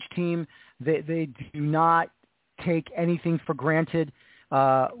 well-managed team. They do not take anything for granted.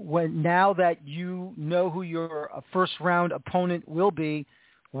 Now that you know who your first-round opponent will be,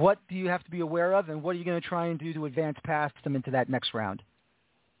 what do you have to be aware of, and what are you going to try and do to advance past them into that next round?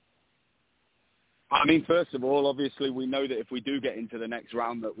 I mean, first of all, obviously, we know that if we do get into the next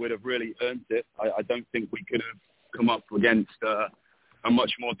round, that we'd have really earned it. I don't think we could have come up against a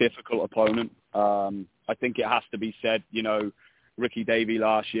much more difficult opponent. I think it has to be said, Ricky Davey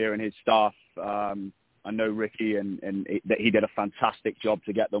last year and his staff, I know Ricky and that he did a fantastic job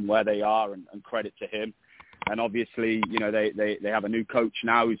to get them where they are, and credit to him. And obviously, they have a new coach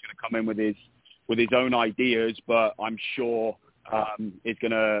now who's going to come in with his own ideas, but I'm sure is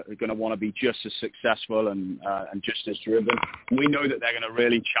going to want to be just as successful and just as driven. We know that they're going to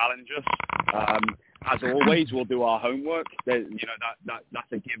really challenge us. As always, we'll do our homework. That's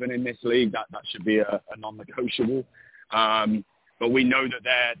a given in this league. That should be a non-negotiable. But we know that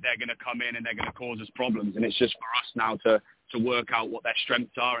they're going to come in and they're going to cause us problems. And it's just for us now to work out what their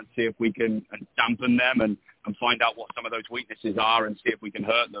strengths are and see if we can dampen them and find out what some of those weaknesses are and see if we can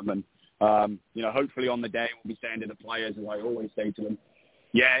hurt them. And hopefully on the day we'll be saying to the players, as I always say to them,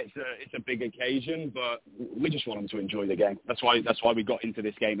 yeah, it's a big occasion, but we just want them to enjoy the game. That's why we got into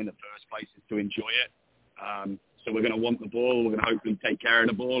this game in the first place, is to enjoy it. So we're going to want the ball. We're going to hopefully take care of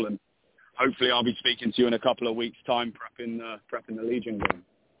the ball, and hopefully I'll be speaking to you in a couple of weeks' time, prepping the Legion game.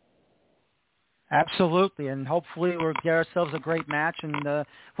 Absolutely, and hopefully we'll get ourselves a great match. And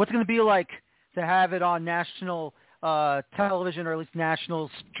what's it going to be like to have it on national television, or at least national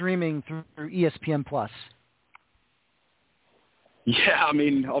streaming through ESPN+? Yeah, I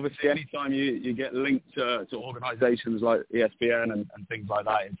mean, obviously, anytime you get linked to organisations like ESPN and things like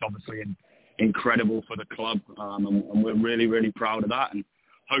that, it's obviously incredible for the club, and we're really, really proud of that. And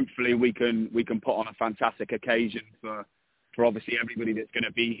hopefully, we can put on a fantastic occasion for obviously everybody that's going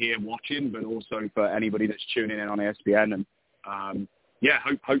to be here watching, but also for anybody that's tuning in on ESPN. And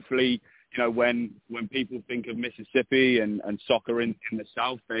hopefully, when people think of Mississippi and soccer in the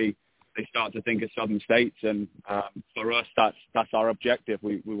South, they start to think of Southern states, and for us, that's our objective.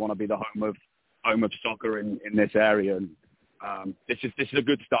 We want to be the home of soccer in this area, and this is a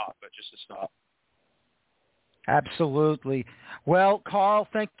good start, but just a start. Absolutely. Well, Carl,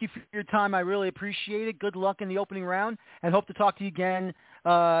 thank you for your time. I really appreciate it. Good luck in the opening round, and hope to talk to you again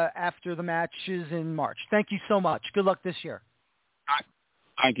after the matches in March. Thank you so much. Good luck this year.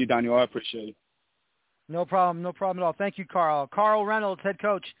 Thank you, Daniel. I appreciate it. No problem at all. Thank you, Carl. Carl Reynolds, head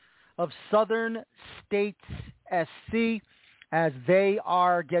coach of Southern States SC. as they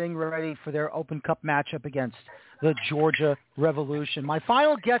are getting ready for their Open Cup matchup against the Georgia Revolution. My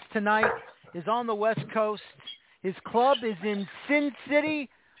final guest tonight is on the West Coast. His club is in Sin City,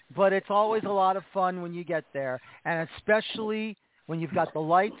 but it's always a lot of fun when you get there, and especially when you've got the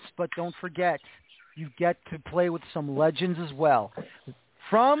lights. But don't forget, you get to play with some legends as well.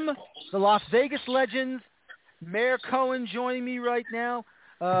 From the Las Vegas Legends, Mayor Cohen joining me right now.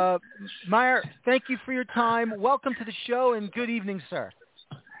 Mayor, thank you for your time. Welcome to the show, and good evening, sir.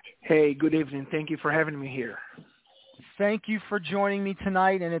 Hey, good evening. Thank you for having me here. Thank you for joining me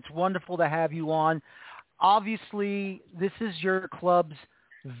tonight, and it's wonderful to have you on. Obviously, this is your club's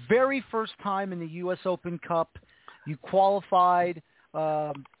very first time in the U.S. Open Cup. You qualified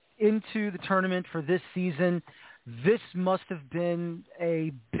into the tournament for this season. This must have been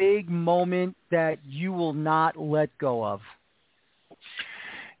a big moment that you will not let go of.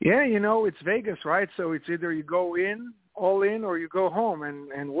 Yeah, it's Vegas, right? So it's either you go all in, or you go home,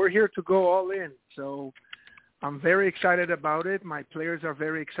 and we're here to go all in. So I'm very excited about it. My players are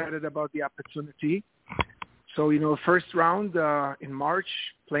very excited about the opportunity. So, first round in March,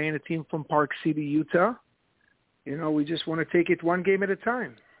 playing a team from Park City, Utah. We just want to take it one game at a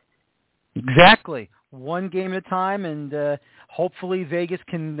time. Exactly. One game at a time, and hopefully Vegas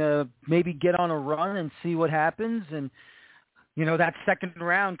can maybe get on a run and see what happens. And, that second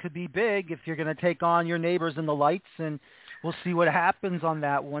round could be big if you're going to take on your neighbors in the lights, and we'll see what happens on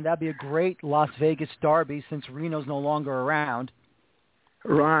that one. That'd be a great Las Vegas derby since Reno's no longer around.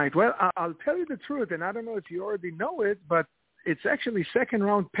 Right. Well, I'll tell you the truth, and I don't know if you already know it, but it's actually second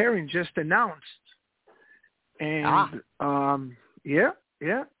round pairing just announced. And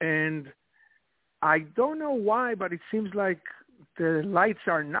yeah, and I don't know why, but it seems like the lights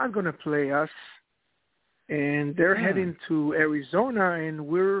are not going to play us, and they're heading to Arizona, and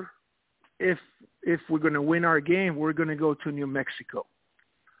if we're going to win our game, we're going to go to New Mexico.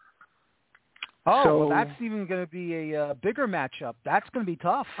 Oh, so, well, that's even going to be a bigger matchup. That's going to be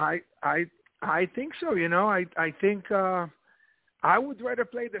tough. I think so. I think I would rather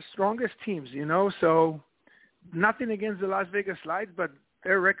play the strongest teams. So nothing against the Las Vegas Lights, but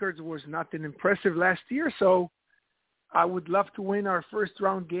their records was nothing impressive last year. So I would love to win our first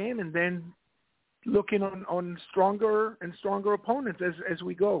round game, and then looking on stronger and stronger opponents as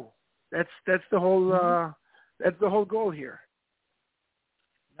we go. That's the whole goal here.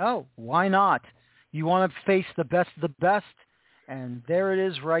 No, why not? You want to face the best of the best, and there it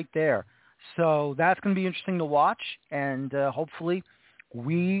is right there. So that's going to be interesting to watch, and hopefully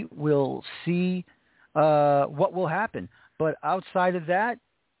we will see what will happen. But outside of that,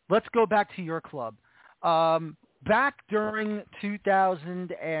 let's go back to your club. Back during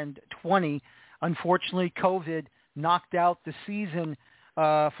 2020, unfortunately, COVID knocked out the season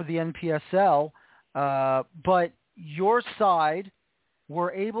for the NPSL, but your side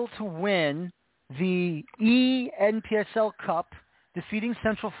were able to win the NPSL Cup, defeating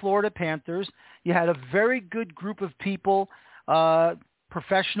Central Florida Panthers. You had a very good group of people,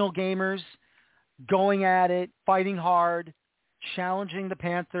 professional gamers, going at it, fighting hard, challenging the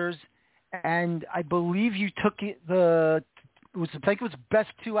Panthers, and I believe you took it it was best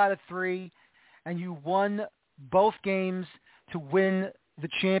 2 out of 3, and you won both games to win the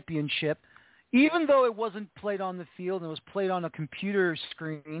championship. Even though it wasn't played on the field and it was played on a computer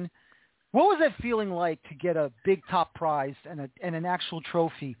screen, what was that feeling like to get a big top prize and an actual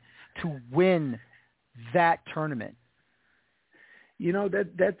trophy to win that tournament?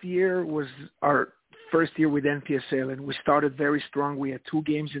 That year was our first year with NPSL, and we started very strong. We had 2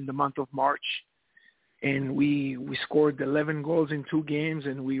 games in the month of March, and we scored 11 goals in 2 games,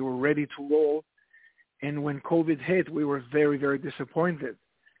 and we were ready to roll. And when COVID hit, we were very, very disappointed.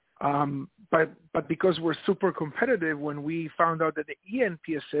 But because we're super competitive, when we found out that the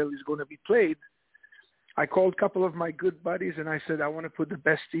ENPSL is going to be played, I called a couple of my good buddies and I said, I want to put the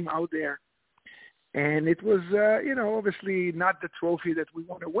best team out there. And it was, obviously not the trophy that we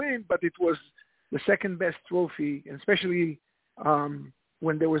want to win, but it was the second best trophy, especially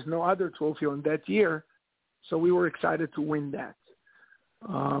when there was no other trophy on that year. So we were excited to win that.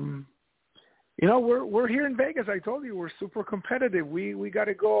 We're here in Vegas. I told you we're super competitive. We got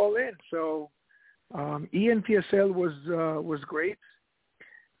to go all in. So ENPSL was great.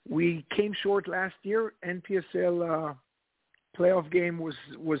 We came short last year. NPSL playoff game was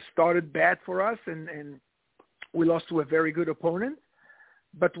started bad for us, and we lost to a very good opponent.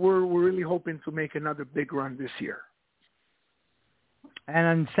 But we're really hoping to make another big run this year.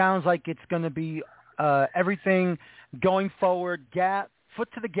 And it sounds like it's going to be everything going forward, foot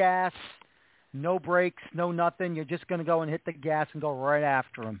to the gas. No brakes, no nothing. You're just going to go and hit the gas and go right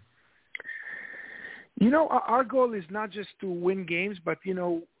after them. Our goal is not just to win games, but,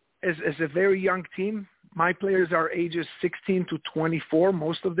 as a very young team, my players are ages 16 to 24,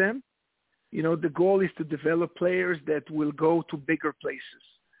 most of them. The goal is to develop players that will go to bigger places.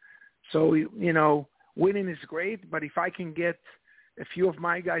 So, winning is great, but if I can get a few of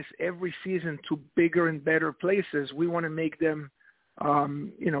my guys every season to bigger and better places, we want to make them,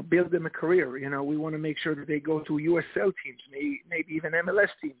 build them a career. We want to make sure that they go to USL teams, maybe even MLS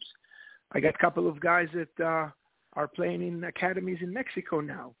teams. I got a couple of guys that are playing in academies in Mexico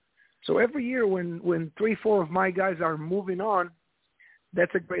now. So every year when 3-4 of my guys are moving on,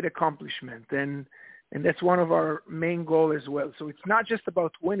 that's a great accomplishment. And that's one of our main goals as well. So it's not just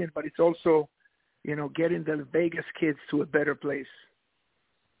about winning, but it's also, getting the Vegas kids to a better place.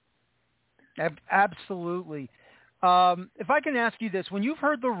 Absolutely. If I can ask you this, when you've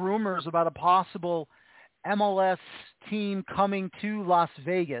heard the rumors about a possible MLS team coming to Las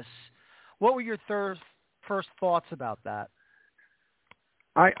Vegas, what were your first thoughts about that?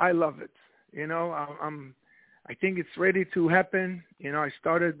 I love it. I think it's ready to happen. I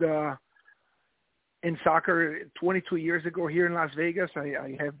started in soccer 22 years ago here in Las Vegas.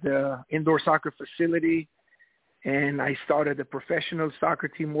 I have the indoor soccer facility, and I started a professional soccer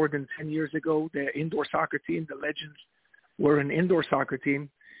team more than 10 years ago. The indoor soccer team, the Legends, were an indoor soccer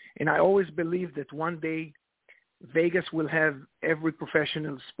team. And I always believed that one day Vegas will have every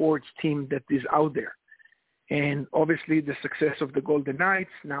professional sports team that is out there. And obviously the success of the Golden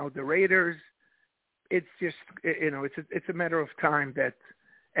Knights, now the Raiders, it's just, it's a matter of time that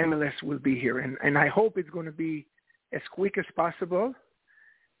MLS will be here. And I hope it's going to be as quick as possible,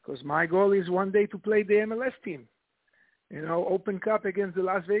 because my goal is one day to play the MLS team. Open Cup against the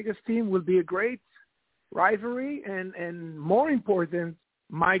Las Vegas team will be a great rivalry. And more important,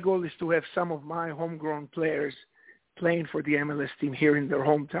 my goal is to have some of my homegrown players playing for the MLS team here in their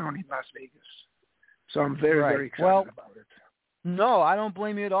hometown in Las Vegas. So I'm very, very excited about it. No, I don't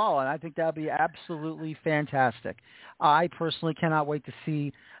blame you at all, and I think that would be absolutely fantastic. I personally cannot wait to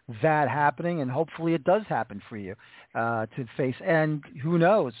see that happening, and hopefully it does happen for you to face. And who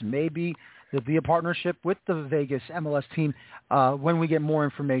knows, maybe there'll be a partnership with the Vegas MLS team when we get more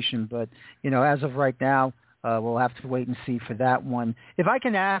information. But, as of right now, we'll have to wait and see for that one. If I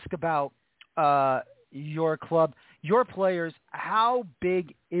can ask about your club, your players, how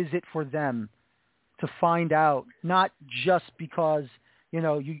big is it for them to find out, not just because,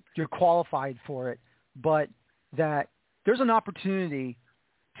 you're qualified for it, but that there's an opportunity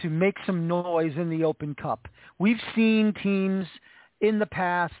to make some noise in the Open Cup? We've seen teams in the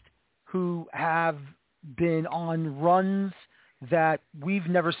past who have been on runs that we've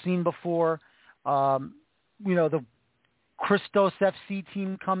never seen before. The Christos FC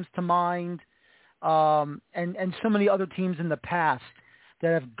team comes to mind, and so many other teams in the past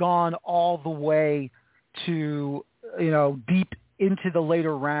that have gone all the way to, deep into the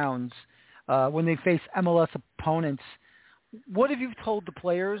later rounds when they face MLS opponents. What have you told the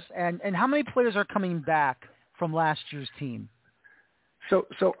players, and how many players are coming back from last year's team? So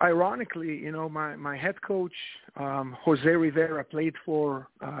ironically, my head coach, Jose Rivera, played for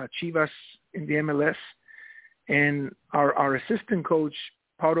Chivas in the MLS, and our assistant coach,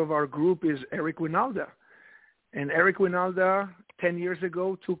 part of our group, is Eric Winalda. And Eric Winalda, 10 years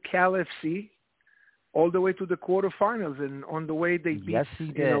ago, took Cal FC all the way to the quarterfinals, and on the way they beat, yes,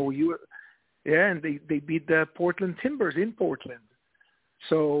 he did. And they beat the Portland Timbers in Portland.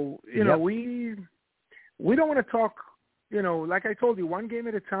 So, we don't want to talk, like I told you, one game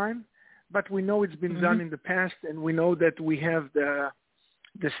at a time, but we know it's been done in the past, and we know that we have the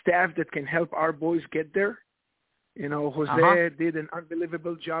staff that can help our boys get there. Jose did an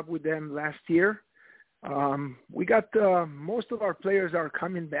unbelievable job with them last year. We got most of our players are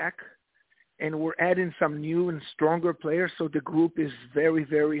coming back, and we're adding some new and stronger players, so the group is very,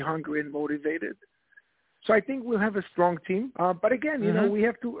 very hungry and motivated. So I think we'll have a strong team. But again, we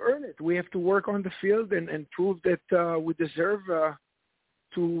have to earn it. We have to work on the field and prove that we deserve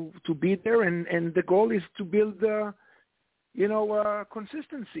to be there. And the goal is to build,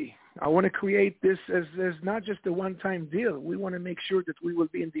 consistency. I want to create this as not just a one-time deal. We want to make sure that we will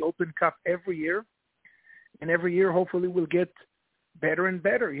be in the Open Cup every year. And every year, hopefully, we'll get better and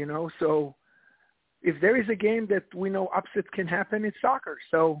better, So if there is a game that we know upset can happen, it's soccer.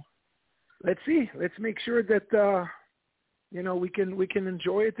 So let's see. Let's make sure that, we can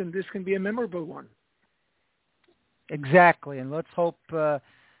enjoy it, and this can be a memorable one. Exactly. And let's hope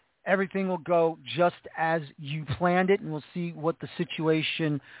everything will go just as you planned it, and we'll see what the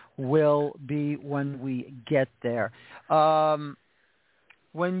situation will be when we get there.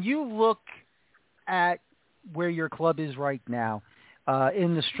 When you look at where your club is right now,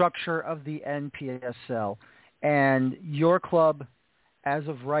 in the structure of the NPSL. And your club, as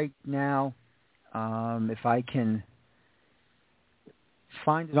of right now, if I can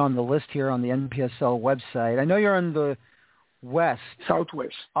find it on the list here on the NPSL website. I know you're in the West.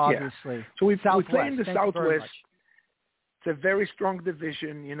 Southwest. Obviously. Yeah. So we play in the Thank Southwest. It's a very strong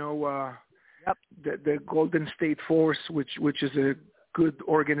division, Yep. The Golden State Force, which is a good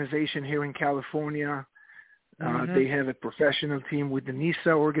organization here in California. They have a professional team with the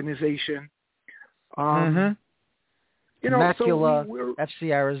NISA organization. Temecula, so we're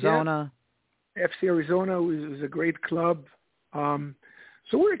FC Arizona. Yeah, FC Arizona is a great club.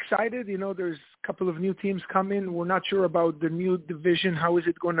 So we're excited. There's a couple of new teams coming. We're not sure about the new division. How is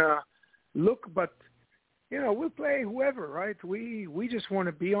it going to look? But, we'll play whoever, right? We just want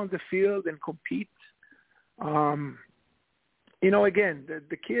to be on the field and compete. Again,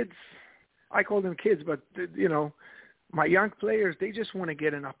 the kids, I call them kids, but, my young players, they just want to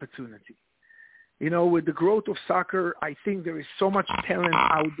get an opportunity. With the growth of soccer, I think there is so much talent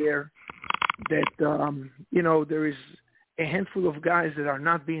out there that, there is a handful of guys that are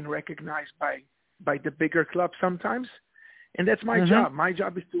not being recognized by the bigger clubs sometimes. And that's my job. My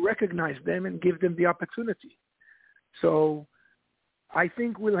job is to recognize them and give them the opportunity. So I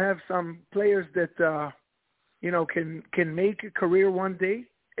think we'll have some players that, can make a career one day.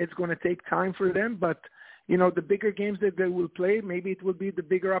 It's going to take time for them, but, the bigger games that they will play, maybe it will be the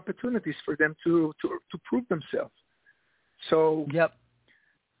bigger opportunities for them to prove themselves. So yep.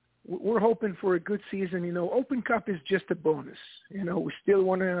 We're hoping for a good season. Open Cup is just a bonus. We still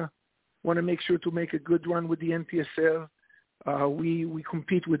want to make sure to make a good run with the NPSL. We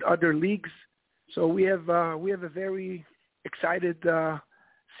compete with other leagues, so we have a very excited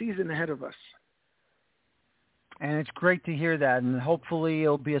season ahead of us. And it's great to hear that, and hopefully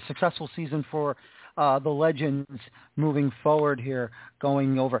it'll be a successful season for the Legends moving forward here,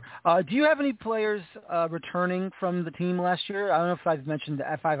 going over. Do you have any players returning from the team last year? I don't know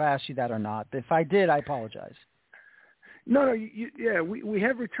if I've asked you that or not. If I did, I apologize. No, we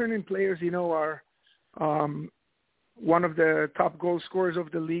have returning players. Our one of the top goal scorers of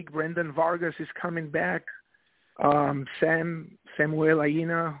the league, Brendan Vargas, is coming back. Samuel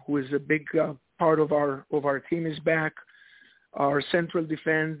Aina, who is a big part of our team, is back. Our central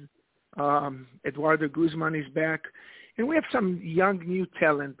defense, Eduardo Guzman, is back, and we have some young new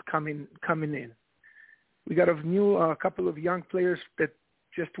talent coming in. We got a couple of young players that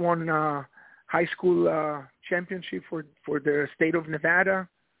just won high school championship for the state of Nevada.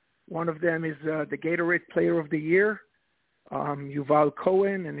 One of them is the Gatorade Player of the Year, Yuval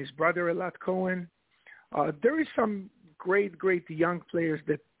Cohen, and his brother Elad Cohen. There is some great young players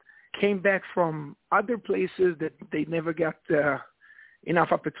that came back from other places that they never got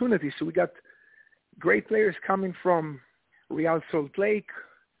enough opportunities. So we got great players coming from Real Salt Lake,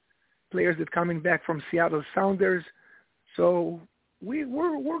 players that coming back from Seattle Sounders. So we're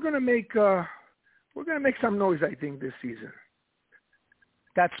gonna make some noise, I think, this season.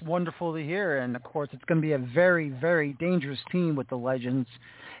 That's wonderful to hear, and of course it's going to be a very, very dangerous team with the Legends,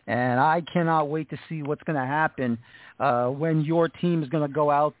 and I cannot wait to see what's going to happen when your team is going to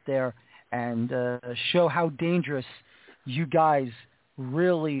go out there and show how dangerous you guys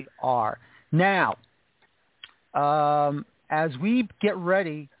really are. Now, as we get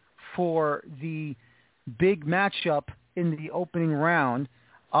ready for the big matchup in the opening round,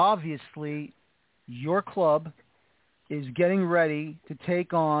 obviously your club is getting ready to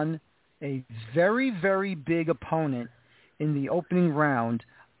take on a very, very big opponent in the opening round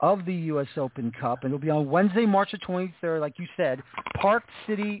of the U.S. Open Cup. And it'll be on Wednesday, March the 23rd, like you said, Park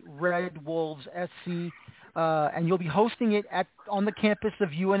City Red Wolves SC. And you'll be hosting it on the campus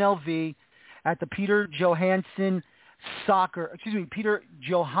of UNLV at the Peter Johanna Soccer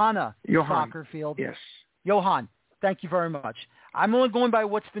Field. Yes. Johan, thank you very much. I'm only going by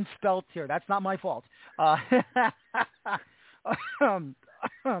what's been spelled here. That's not my fault.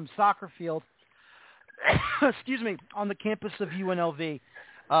 Soccer field, excuse me, on the campus of UNLV.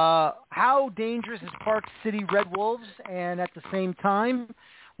 How dangerous is Park City Red Wolves? And at the same time,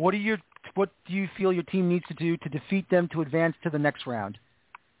 what do you feel your team needs to do to defeat them to advance to the next round?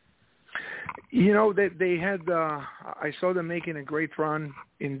 They had, I saw them making a great run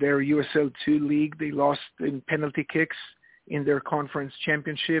in their USL 2 league. They lost in penalty kicks in their conference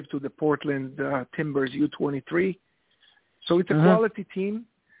championship to the Portland Timbers U23. So it's a quality team.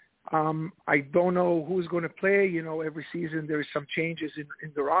 I don't know who's going to play. Every season there is some changes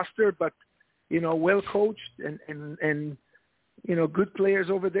in the roster, but, well coached and good players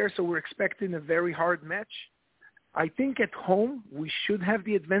over there. So we're expecting a very hard match. I think at home we should have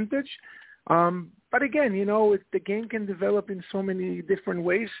the advantage. But again, the game can develop in so many different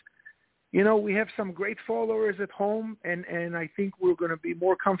ways. We have some great followers at home, and I think we're going to be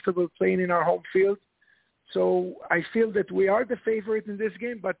more comfortable playing in our home field. So I feel that we are the favorite in this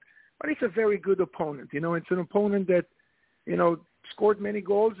game, but it's a very good opponent. It's an opponent that, scored many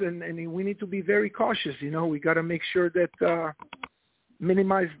goals, and we need to be very cautious. We got to make sure that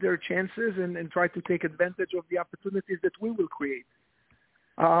minimize their chances and try to take advantage of the opportunities that we will create.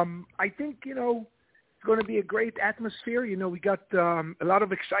 I think, it's going to be a great atmosphere. We got a lot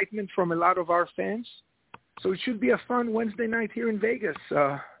of excitement from a lot of our fans. So it should be a fun Wednesday night here in Vegas.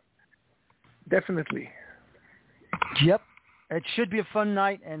 Definitely. Yep. It should be a fun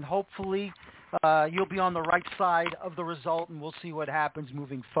night, and hopefully you'll be on the right side of the result, and we'll see what happens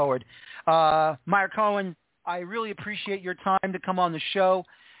moving forward. Meyer Cohen, I really appreciate your time to come on the show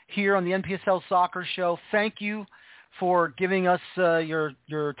here on the NPSL Soccer Show. Thank you for giving us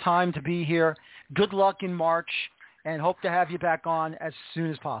your time to be here. Good luck in March, and hope to have you back on as soon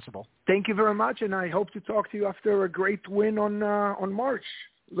as possible. Thank you very much, and I hope to talk to you after a great win on March.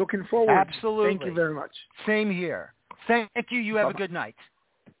 Looking forward. Absolutely. Thank you very much. Same here. Thank you. You have Bye-bye. a good night.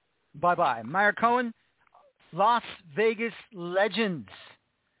 Bye-bye. Meyer Cohen, Las Vegas Legends,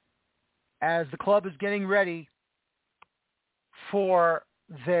 as the club is getting ready for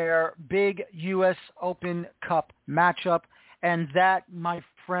their big U.S. Open Cup matchup. And that, my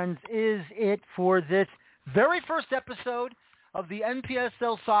friends, is it for this very first episode of the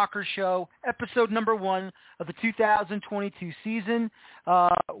NPSL Soccer Show, episode number 1 of the 2022 season.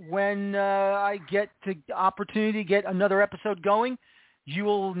 When I get the opportunity to get another episode going, you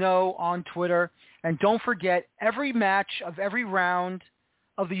will know on Twitter. And don't forget, every match of every round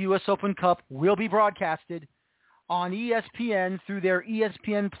of the U.S. Open Cup will be broadcasted on ESPN through their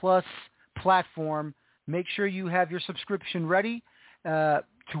ESPN Plus platform. Make sure you have your subscription ready to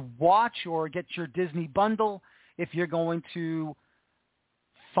watch, or get your Disney bundle if you're going to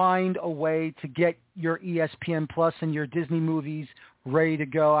find a way to get your ESPN Plus and your Disney movies ready to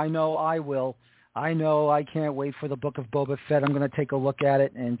go. I know I will. I know I can't wait for the Book of Boba Fett. I'm going to take a look at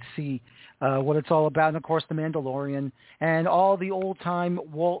it and see what it's all about. And, of course, The Mandalorian and all the old-time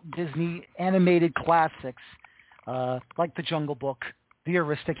Walt Disney animated classics like The Jungle Book, The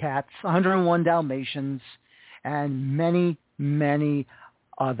Aristocats, 101 Dalmatians, and many, many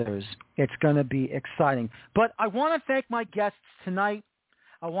others. It's going to be exciting. But I want to thank my guests tonight.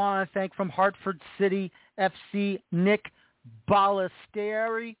 I want to thank from Hartford City FC, Nick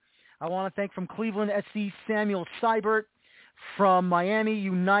Ballestieri. I want to thank from Cleveland SC, Samuel Seibert. From Miami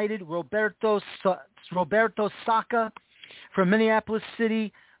United, Roberto Sacca. From Minneapolis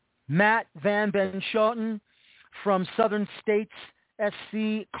City, Matt Van Benschoten. From Southern States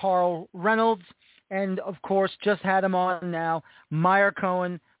SC, Carl Reynolds. And, of course, just had him on now, Meyer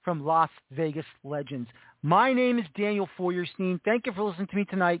Cohen from Las Vegas Legends. My name is Daniel Feuerstein. Thank you for listening to me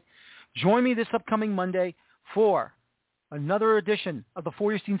tonight. Join me this upcoming Monday for another edition of the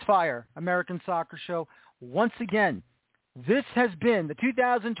Feuerstein's Fire American Soccer Show. Once again, this has been the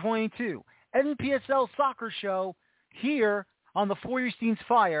 2022 NPSL Soccer Show here on the Feuerstein's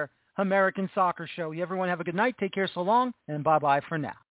Fire American Soccer Show. Everyone have a good night. Take care so long, and bye-bye for now.